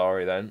this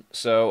story then.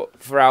 So,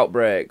 for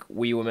Outbreak,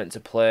 we were meant to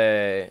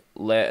play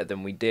later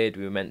than we did.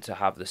 We were meant to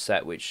have the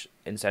set which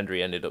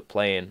Incendiary ended up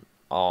playing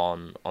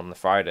on the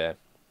Friday.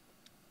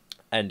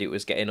 And it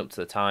was getting up to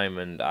the time,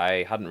 and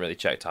I hadn't really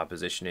checked our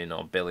positioning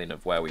or billing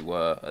of where we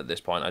were at this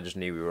point. I just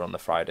knew we were on the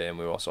Friday, and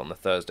we were also on the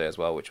Thursday as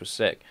well, which was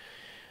sick.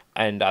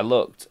 And I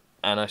looked,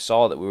 and I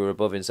saw that we were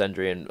above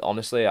Incendiary, and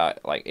honestly,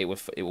 it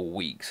was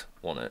weeks,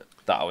 wasn't it?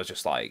 That I was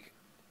just like,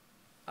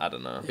 I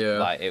don't know. Yeah.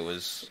 Like, it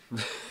was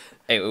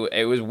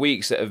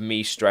weeks of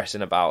me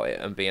stressing about it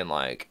and being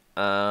like,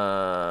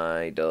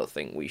 I don't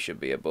think we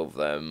should be above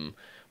them,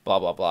 blah,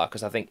 blah, blah.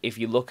 Because I think if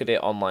you look at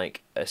it on,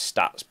 like, a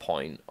stats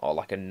point or,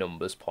 like, a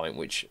numbers point,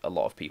 which a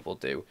lot of people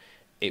do,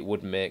 it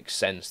would make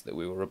sense that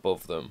we were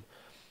above them.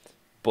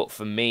 But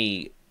for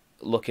me,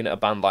 looking at a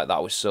band like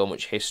that with so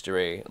much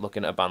history,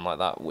 looking at a band like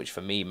that, which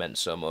for me meant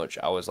so much,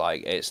 I was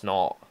like, it's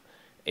not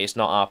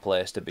our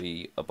place to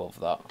be above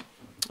that.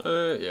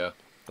 Yeah.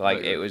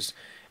 Like,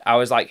 I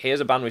was like, here's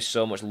a band with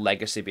so much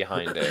legacy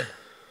behind it,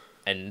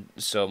 and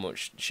so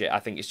much shit. I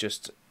think it's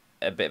just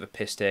a bit of a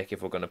piss take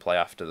if we're going to play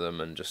after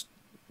them, and just,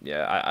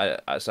 yeah,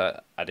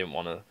 I didn't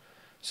want to.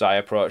 So I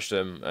approached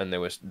them, and they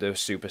were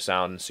super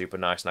sound and super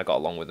nice, and I got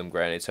along with them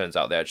great, and it turns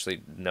out they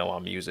actually know our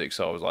music,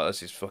 so I was like,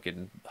 this is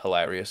fucking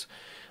hilarious.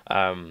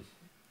 And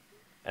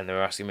they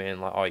were asking me,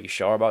 like, oh, are you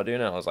sure about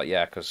doing it? I was like,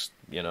 yeah, because,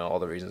 you know, all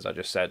the reasons I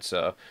just said.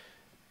 So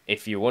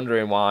if you're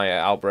wondering why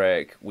at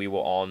Outbreak we were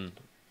on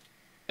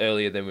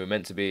earlier than we were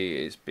meant to be,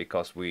 is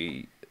because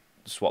we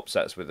swapped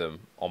sets with them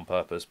on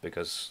purpose,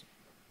 because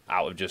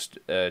out of just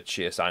a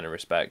sheer sign of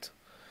respect,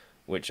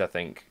 which I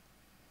think,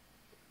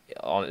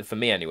 for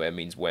me anyway,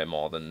 means way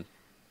more than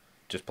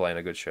just playing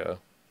a good show,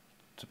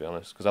 to be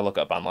honest. Because I look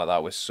at a band like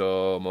that with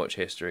so much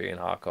history in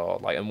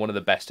hardcore, like, and one of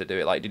the best to do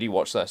it. Like, did you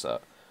watch their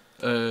set?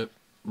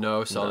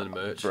 No, selling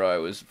merch. Bro,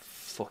 it was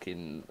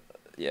fucking...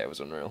 Yeah, it was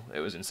unreal. It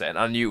was insane.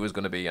 I knew it was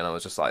going to be, and I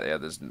was just like, yeah,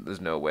 there's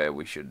no way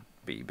we should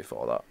be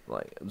before that.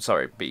 Like, I'm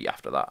sorry, be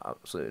after that.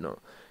 Absolutely not.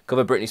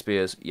 Cover Britney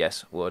Spears?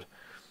 Yes, would.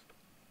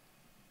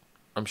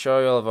 I'm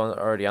sure you'll have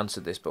already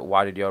answered this, but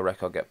why did your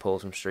record get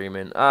pulled from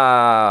streaming?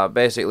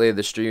 Basically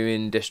the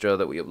streaming distro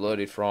that we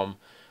uploaded from,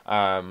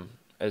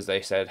 as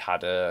they said,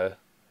 had a...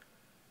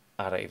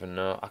 I don't even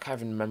know. I can't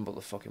even remember what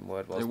the fucking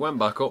word was. It went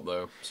back up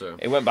though, so...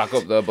 It went back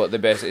up though, but they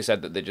basically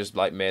said that they just,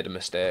 like, made a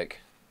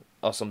mistake.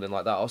 Or something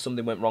like that. Or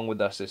something went wrong with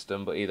their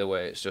system, but either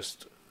way, it's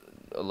just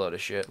a load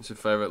of shit. What's your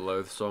favourite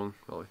Loathe song,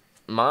 Ollie?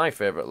 My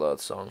favourite Loathe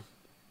song?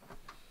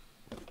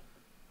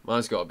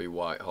 Mine's got to be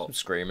White Hot.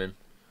 Screaming.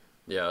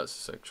 Yeah, that's a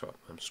sick track,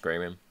 man.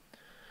 Screaming.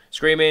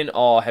 Screaming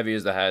or Heavy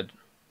as the Head.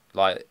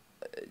 Like,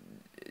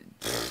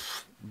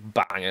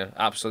 banger.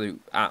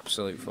 Absolute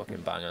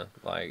fucking banger.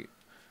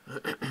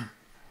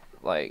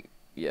 Like,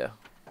 yeah.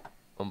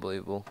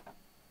 Unbelievable.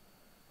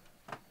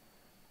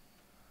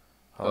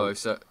 Oh,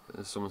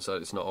 someone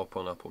said it's not up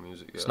on Apple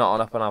Music yet. It's not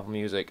on Apple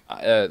Music.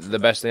 The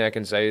best thing I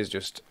can say is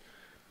just,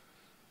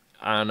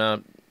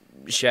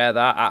 share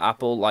that at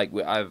Apple. Like,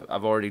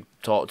 I've already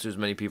talked to as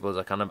many people as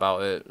I can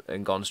about it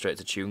and gone straight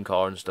to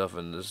TuneCore and stuff,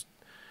 and there's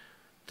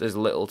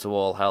little to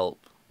all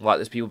help. Like,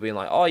 there's people being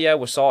like, oh yeah,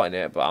 we're sorting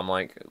it, but I'm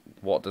like,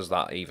 what does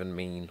that even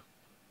mean?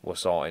 We're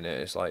sorting it.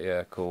 It's like,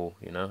 yeah, cool,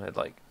 you know. It,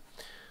 like,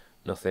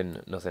 nothing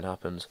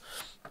happens.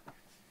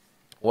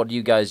 What do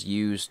you guys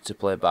use to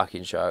play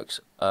backing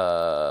tracks?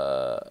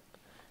 So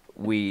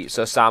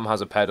Sam has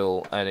a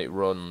pedal and it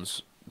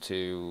runs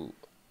to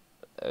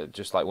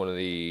just like one of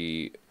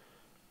the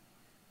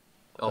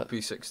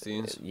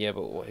LP16s. Yeah,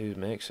 but who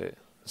makes it?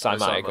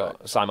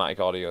 Cymatic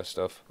Audio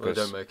stuff. Well, they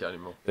don't make it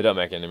anymore. They don't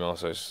make it anymore,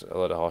 so it's a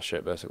load of horse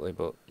shit basically.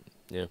 But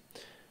yeah,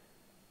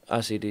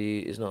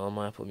 RCD is not on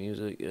my Apple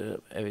Music. Yeah,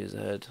 Heavy as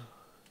the Head.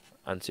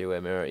 Anti-Away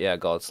Mirror. Yeah,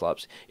 God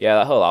Slaps. Yeah,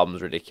 that whole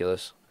album's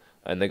ridiculous.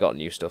 And they got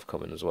new stuff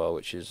coming as well,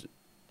 which is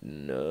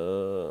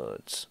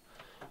nuts.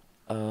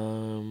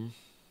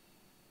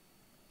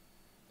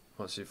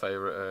 What's your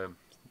favourite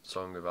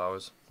song of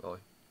ours, Ollie?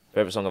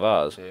 Favourite song of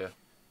ours? Yeah.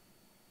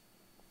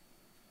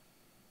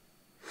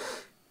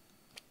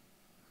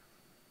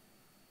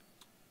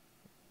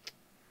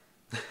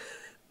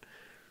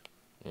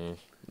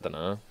 Don't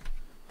know.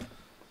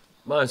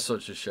 Mine's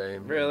Such a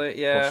Shame.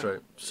 Really? Yeah. Straight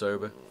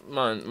sober.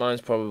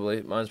 Mine's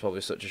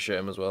probably Such a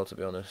Shame as well, to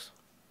be honest.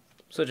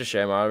 Such a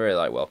Shame. I really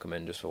like Welcome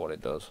In just for what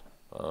it does.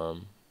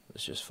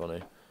 It's just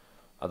funny.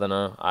 I don't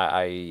know.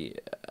 I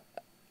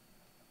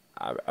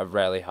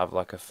rarely have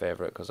like a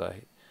favourite because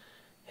I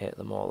hate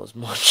them all as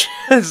much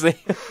as they.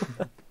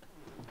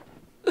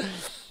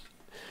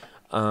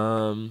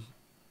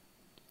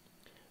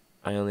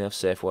 I only have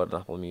Safe Word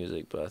on Apple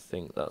Music, but I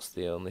think that's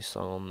the only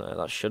song on there.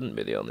 That shouldn't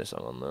be the only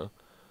song on there.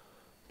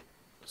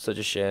 Such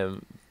a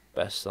Shame,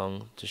 best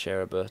song to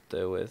share a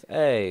birthday with.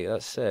 Hey,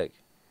 that's sick.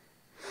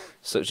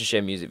 Such a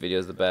Shame music video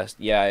is the best.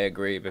 Yeah, I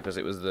agree, because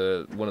it was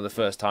one of the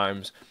first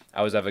times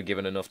I was ever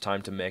given enough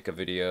time to make a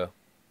video,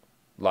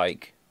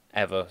 like,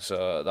 ever.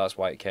 So that's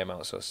why it came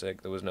out so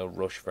sick. There was no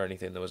rush for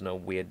anything. There was no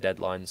weird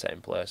deadline set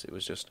in place. It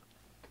was just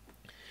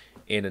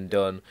in and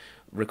done.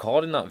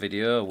 Recording that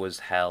video was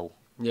hell.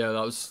 Yeah,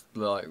 that was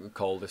like the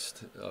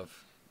coldest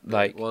of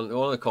one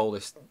of the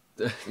coldest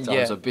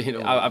times I've been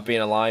alive. I've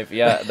been alive.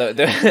 Yeah,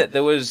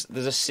 there's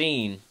a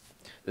scene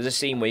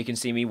where you can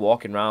see me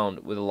walking around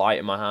with a light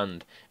in my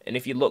hand, and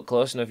if you look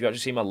close enough, you actually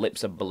see my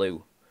lips are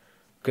blue,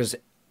 because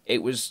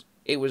it was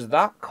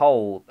that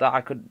cold that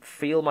I could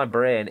feel my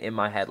brain in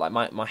my head, like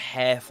my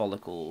hair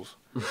follicles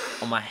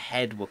on my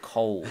head were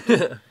cold.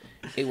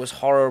 It was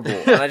horrible,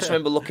 and I just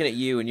remember looking at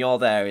you, and you're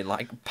there in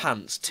like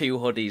pants, 2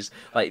 hoodies,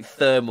 like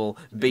thermal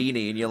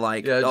beanie, and you're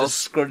like, all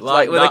scrunched,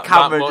 like with a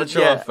camera, just,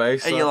 yeah,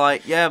 face, and you're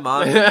like, yeah,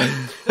 man.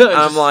 And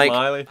I'm like,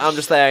 smiling. I'm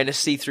just there in a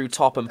see-through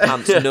top and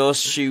pants, no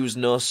shoes,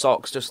 no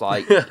socks, just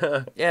like,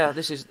 yeah,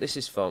 this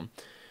is fun.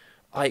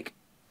 Like,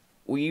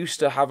 we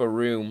used to have a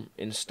room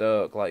in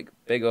Stoke, like,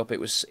 big up. It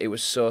was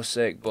so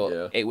sick,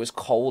 but it was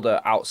colder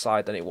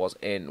outside than it was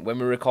in. When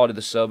we recorded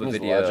the sober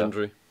video,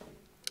 legendary.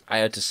 I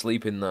had to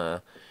sleep in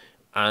there.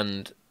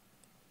 And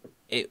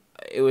it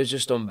was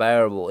just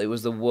unbearable. It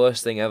was the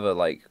worst thing ever.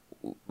 Like,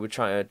 we're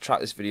trying to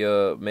track this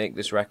video, make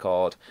this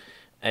record,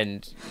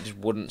 and just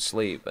wouldn't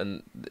sleep.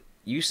 And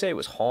you say it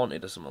was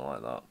haunted or something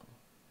like that.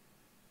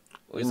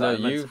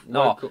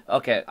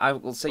 Okay. I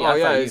will say. Oh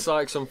yeah, it's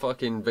like some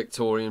fucking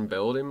Victorian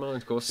building, man.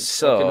 Of course, it's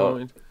fucking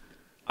haunted.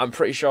 I'm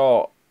pretty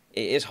sure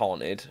it is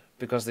haunted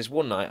because this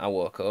one night I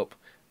woke up.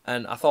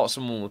 And I thought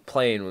someone was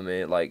playing with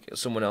me, like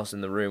someone else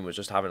in the room was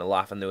just having a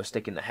laugh, and they were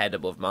sticking the head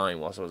above mine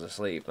whilst I was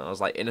asleep. And I was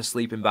like in a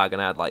sleeping bag,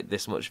 and I had like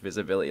this much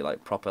visibility,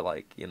 like proper,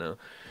 like, you know.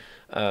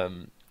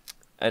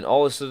 And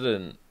all of a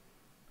sudden,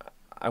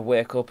 I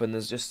wake up and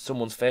there's just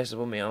someone's face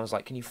above me. And I was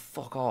like, "Can you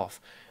fuck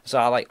off?" So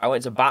I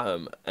went to bat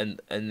them,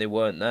 and they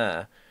weren't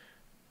there.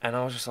 And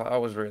I was just like,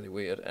 that was really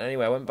weird. And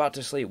anyway, I went back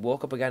to sleep,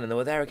 woke up again, and they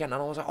were there again.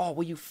 And I was like, oh,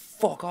 will you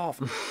fuck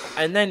off?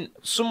 And then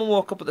someone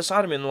woke up at the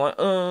side of me and they're like,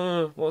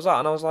 what was that?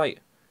 And I was like,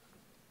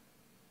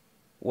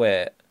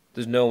 wait,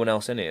 there's no one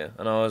else in here.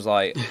 And I was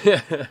like,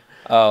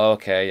 oh,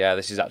 okay, yeah,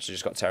 this has actually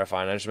just got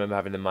terrifying. I just remember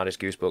having the maddest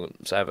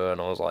goosebumps ever. And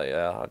I was like,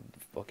 yeah,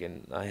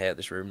 I hate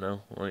this room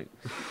now. Like,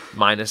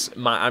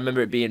 I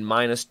remember it being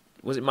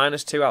was it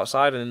 -2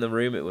 outside? And in the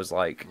room it was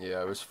like...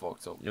 Yeah, it was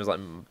fucked up. It was like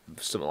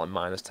something like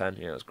 -10.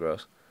 Yeah, it was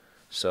gross.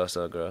 So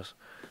gross.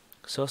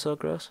 So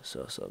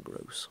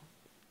gross.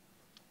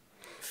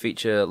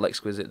 Feature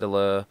L'Exquisite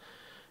Deleur.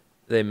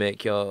 They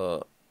make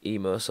your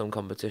emo song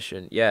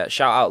competition. Yeah,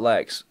 shout out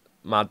Lex.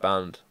 Mad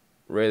band.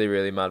 Really,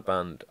 really mad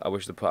band. I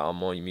wish they put out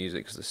more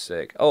music because they're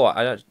sick. Oh,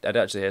 I'd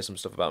actually hear some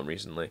stuff about them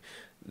recently.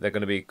 They're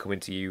going to be coming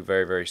to you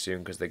very, very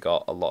soon because they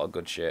got a lot of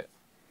good shit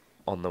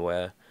on the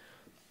way.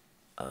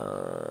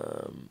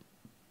 I'm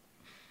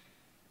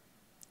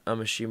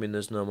assuming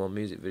there's no more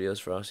music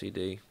videos for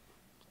RCD.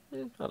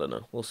 I don't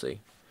know. We'll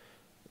see.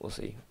 Oh,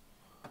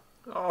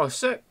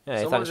 sick.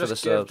 Yeah, Someone thanks for the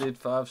just subs. gifted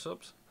 5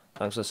 subs.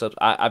 Thanks for the subs.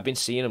 I've been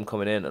seeing them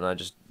coming in and I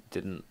just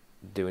didn't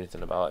do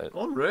anything about it.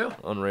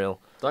 Unreal.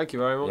 Thank you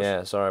very much.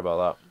 Yeah, sorry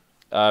about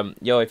that.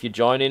 Yo, if you're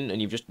joining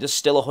and there's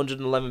still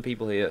 111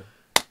 people here.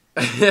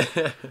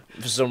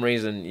 For some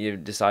reason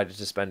you've decided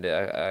to spend it.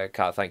 I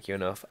can't thank you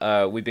enough.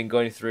 We've been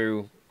going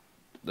through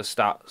the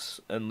stats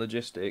and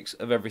logistics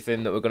of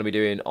everything that we're going to be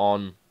doing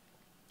on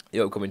the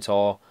upcoming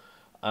tour.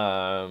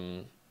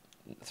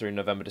 Through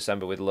November,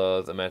 December with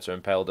Loathe, Ameta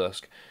and Pale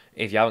Dusk.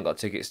 If you haven't got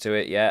tickets to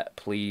it yet,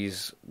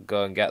 please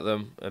go and get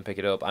them and pick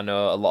it up. I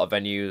know a lot of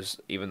venues,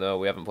 even though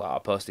we haven't put out a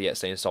poster yet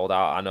saying sold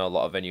out, I know a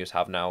lot of venues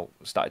have now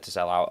started to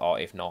sell out, or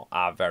if not,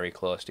 are very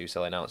close to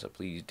selling out, so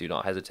please do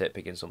not hesitate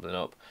picking something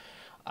up.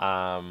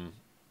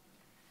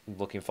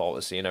 Looking forward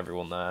to seeing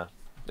everyone there.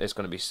 It's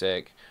going to be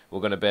sick.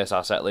 We're going to base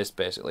our set list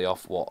basically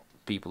off what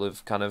people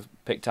have kind of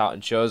picked out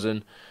and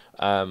chosen,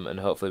 and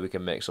hopefully we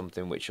can make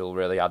something which will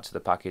really add to the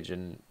package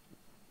and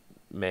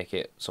make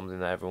it something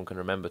that everyone can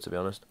remember, to be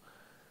honest.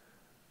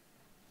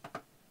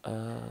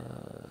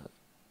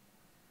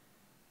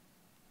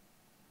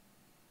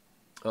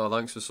 Oh,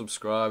 thanks for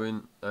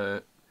subscribing.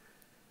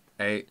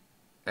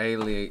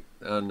 Ailey,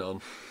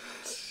 none.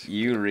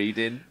 You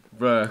reading?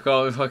 Bro, I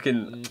can't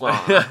fucking...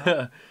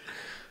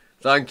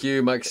 Thank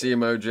you,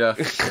 Maximo Jeff.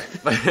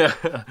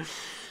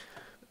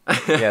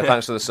 Yeah,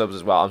 thanks for the subs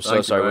as well. I'm so Thank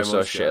you sorry we're very so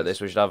much, shit at guys. this.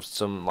 We should have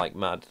some like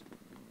mad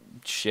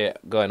shit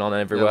going on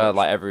everywhere, Yeah,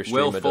 like every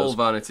streamer Will Full does.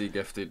 Vanity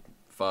gifted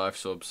 5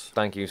 subs.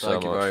 Thank you so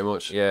Thank much. you very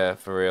much. Yeah,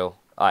 for real.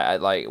 I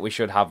like we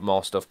should have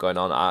more stuff going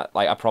on.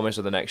 I promise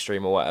with the next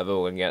stream or whatever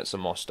we're gonna get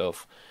some more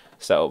stuff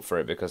set up for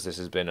it because this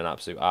has been an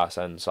absolute arse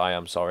end. So I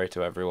am sorry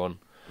to everyone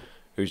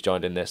who's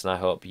joined in this, and I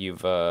hope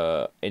you've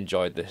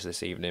enjoyed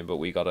this evening. But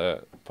we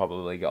gotta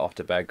probably get off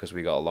to bed because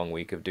we got a long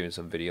week of doing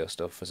some video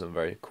stuff for some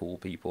very cool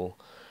people.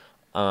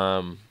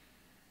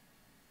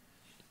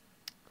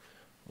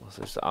 What's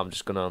this? I'm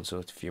just gonna answer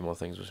a few more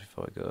things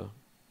before I go.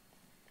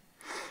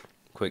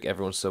 Quick,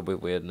 everyone sub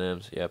with weird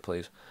names. Yeah,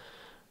 please.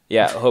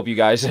 Yeah, I hope you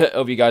guys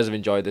have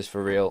enjoyed this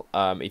for real.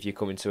 If you're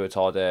coming to a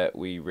tour date,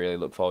 we really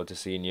look forward to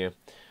seeing you.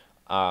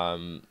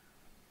 I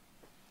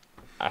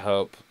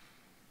hope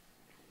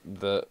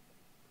that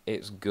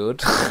it's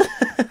good.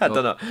 I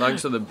don't know.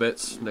 Thanks for the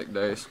bits, Nick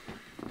Days.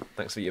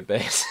 Thanks for your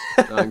bass.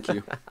 Thank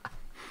you.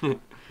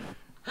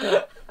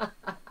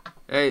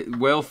 Hey,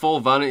 Will Full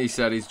Vanity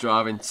said he's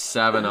driving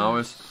 7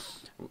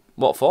 hours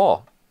What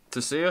for?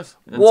 to see us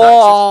in Texas.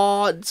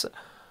 What?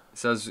 He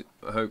says,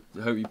 I hope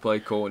you play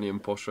Courtney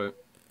and Push Out.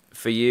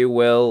 For you,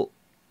 Will,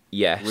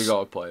 yes. We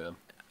gotta play them.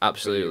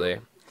 Absolutely.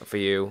 For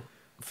you,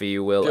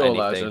 Will, Your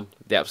anything. version.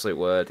 The absolute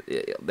word.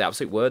 The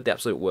absolute word, the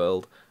absolute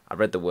world. I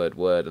read the word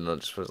and I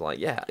just was like,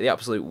 yeah, the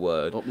absolute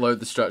word. Upload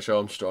the Stretch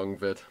Armstrong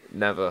vid.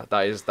 Never.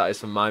 That is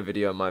for my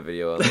video and my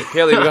video only.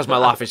 Purely because my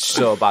laugh is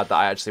so bad that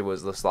I actually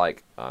was just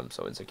like, I'm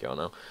so insecure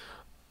now.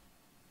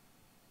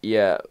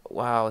 Yeah,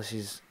 wow,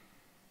 this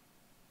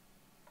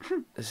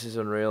is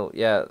unreal.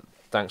 Yeah,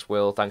 thanks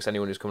Will. Thanks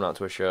anyone who's coming out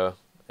to a show.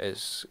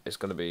 It's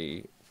gonna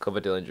be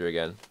cover Dillinger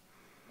again.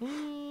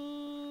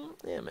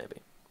 Yeah, maybe.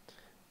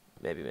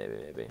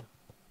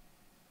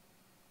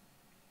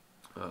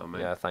 Oh,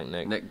 man. Yeah, thank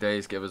Nick. Nick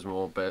Days give us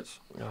more bits.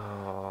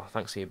 Oh,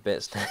 thanks for your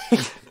bits,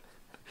 Nick.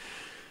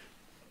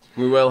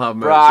 We will have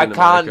merch. Bro, I in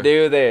can't America.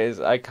 do this.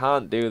 I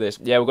can't do this.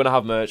 Yeah, we're gonna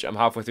have merch. I'm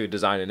halfway through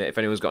designing it. If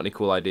anyone's got any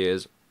cool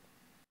ideas,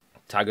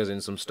 tag us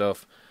in some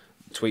stuff,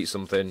 tweet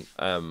something,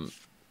 and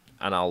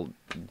I'll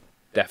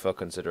defo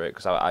consider it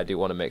because I do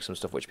want to make some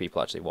stuff which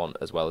people actually want,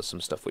 as well as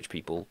some stuff which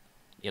people,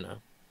 have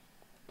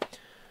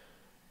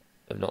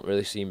not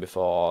really seen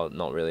before,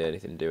 not really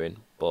anything doing.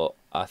 But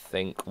I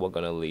think we're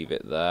gonna leave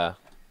it there.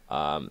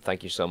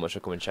 Thank you so much for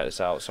coming and check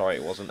this out. Sorry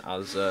it wasn't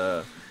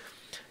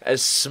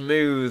as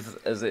smooth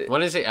as it.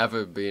 When has it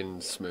ever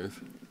been smooth?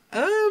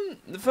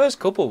 The first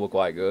couple were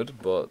quite good,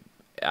 but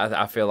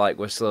I feel like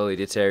we're slowly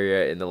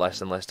deteriorating the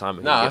less and less time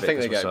we can I give it think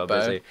 'cause they we're get so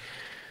better. busy.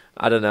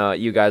 I don't know.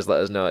 You guys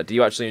let us know. Do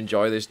you actually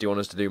enjoy this? Do you want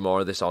us to do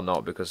more of this or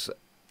not? Because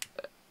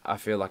I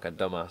feel like a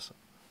dumbass.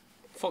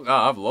 Fuck that,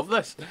 I've loved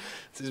this.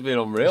 This has been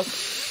unreal.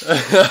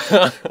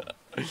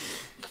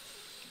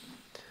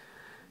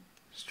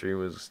 Stream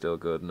was still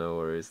good, no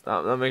worries.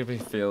 That makes me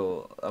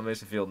feel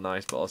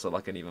nice, but also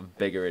like an even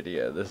bigger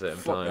idiot at the same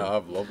Fuck time. that,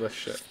 I've loved this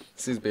shit.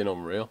 This has been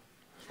unreal.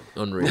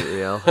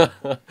 Unreal.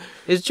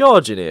 Is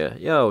George in here?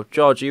 Yo,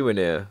 George, you in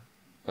here?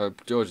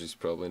 George is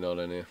probably not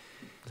in here.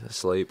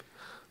 Asleep.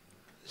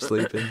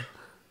 Sleeping.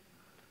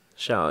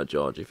 Shout out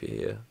George if you're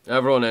here.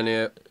 Everyone in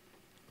here,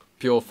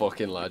 pure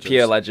fucking legends.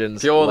 Pure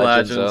legends. Pure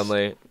legends legends.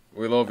 only.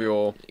 We love you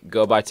all.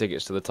 Go buy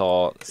tickets to the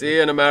tour. See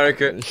you in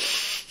America.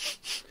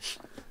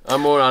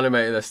 I'm more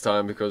animated this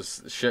time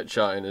because shit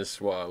chatting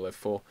is what I live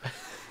for.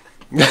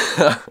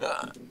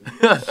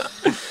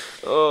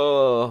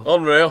 Oh,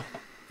 Unreal.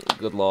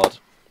 good lord.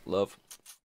 Love.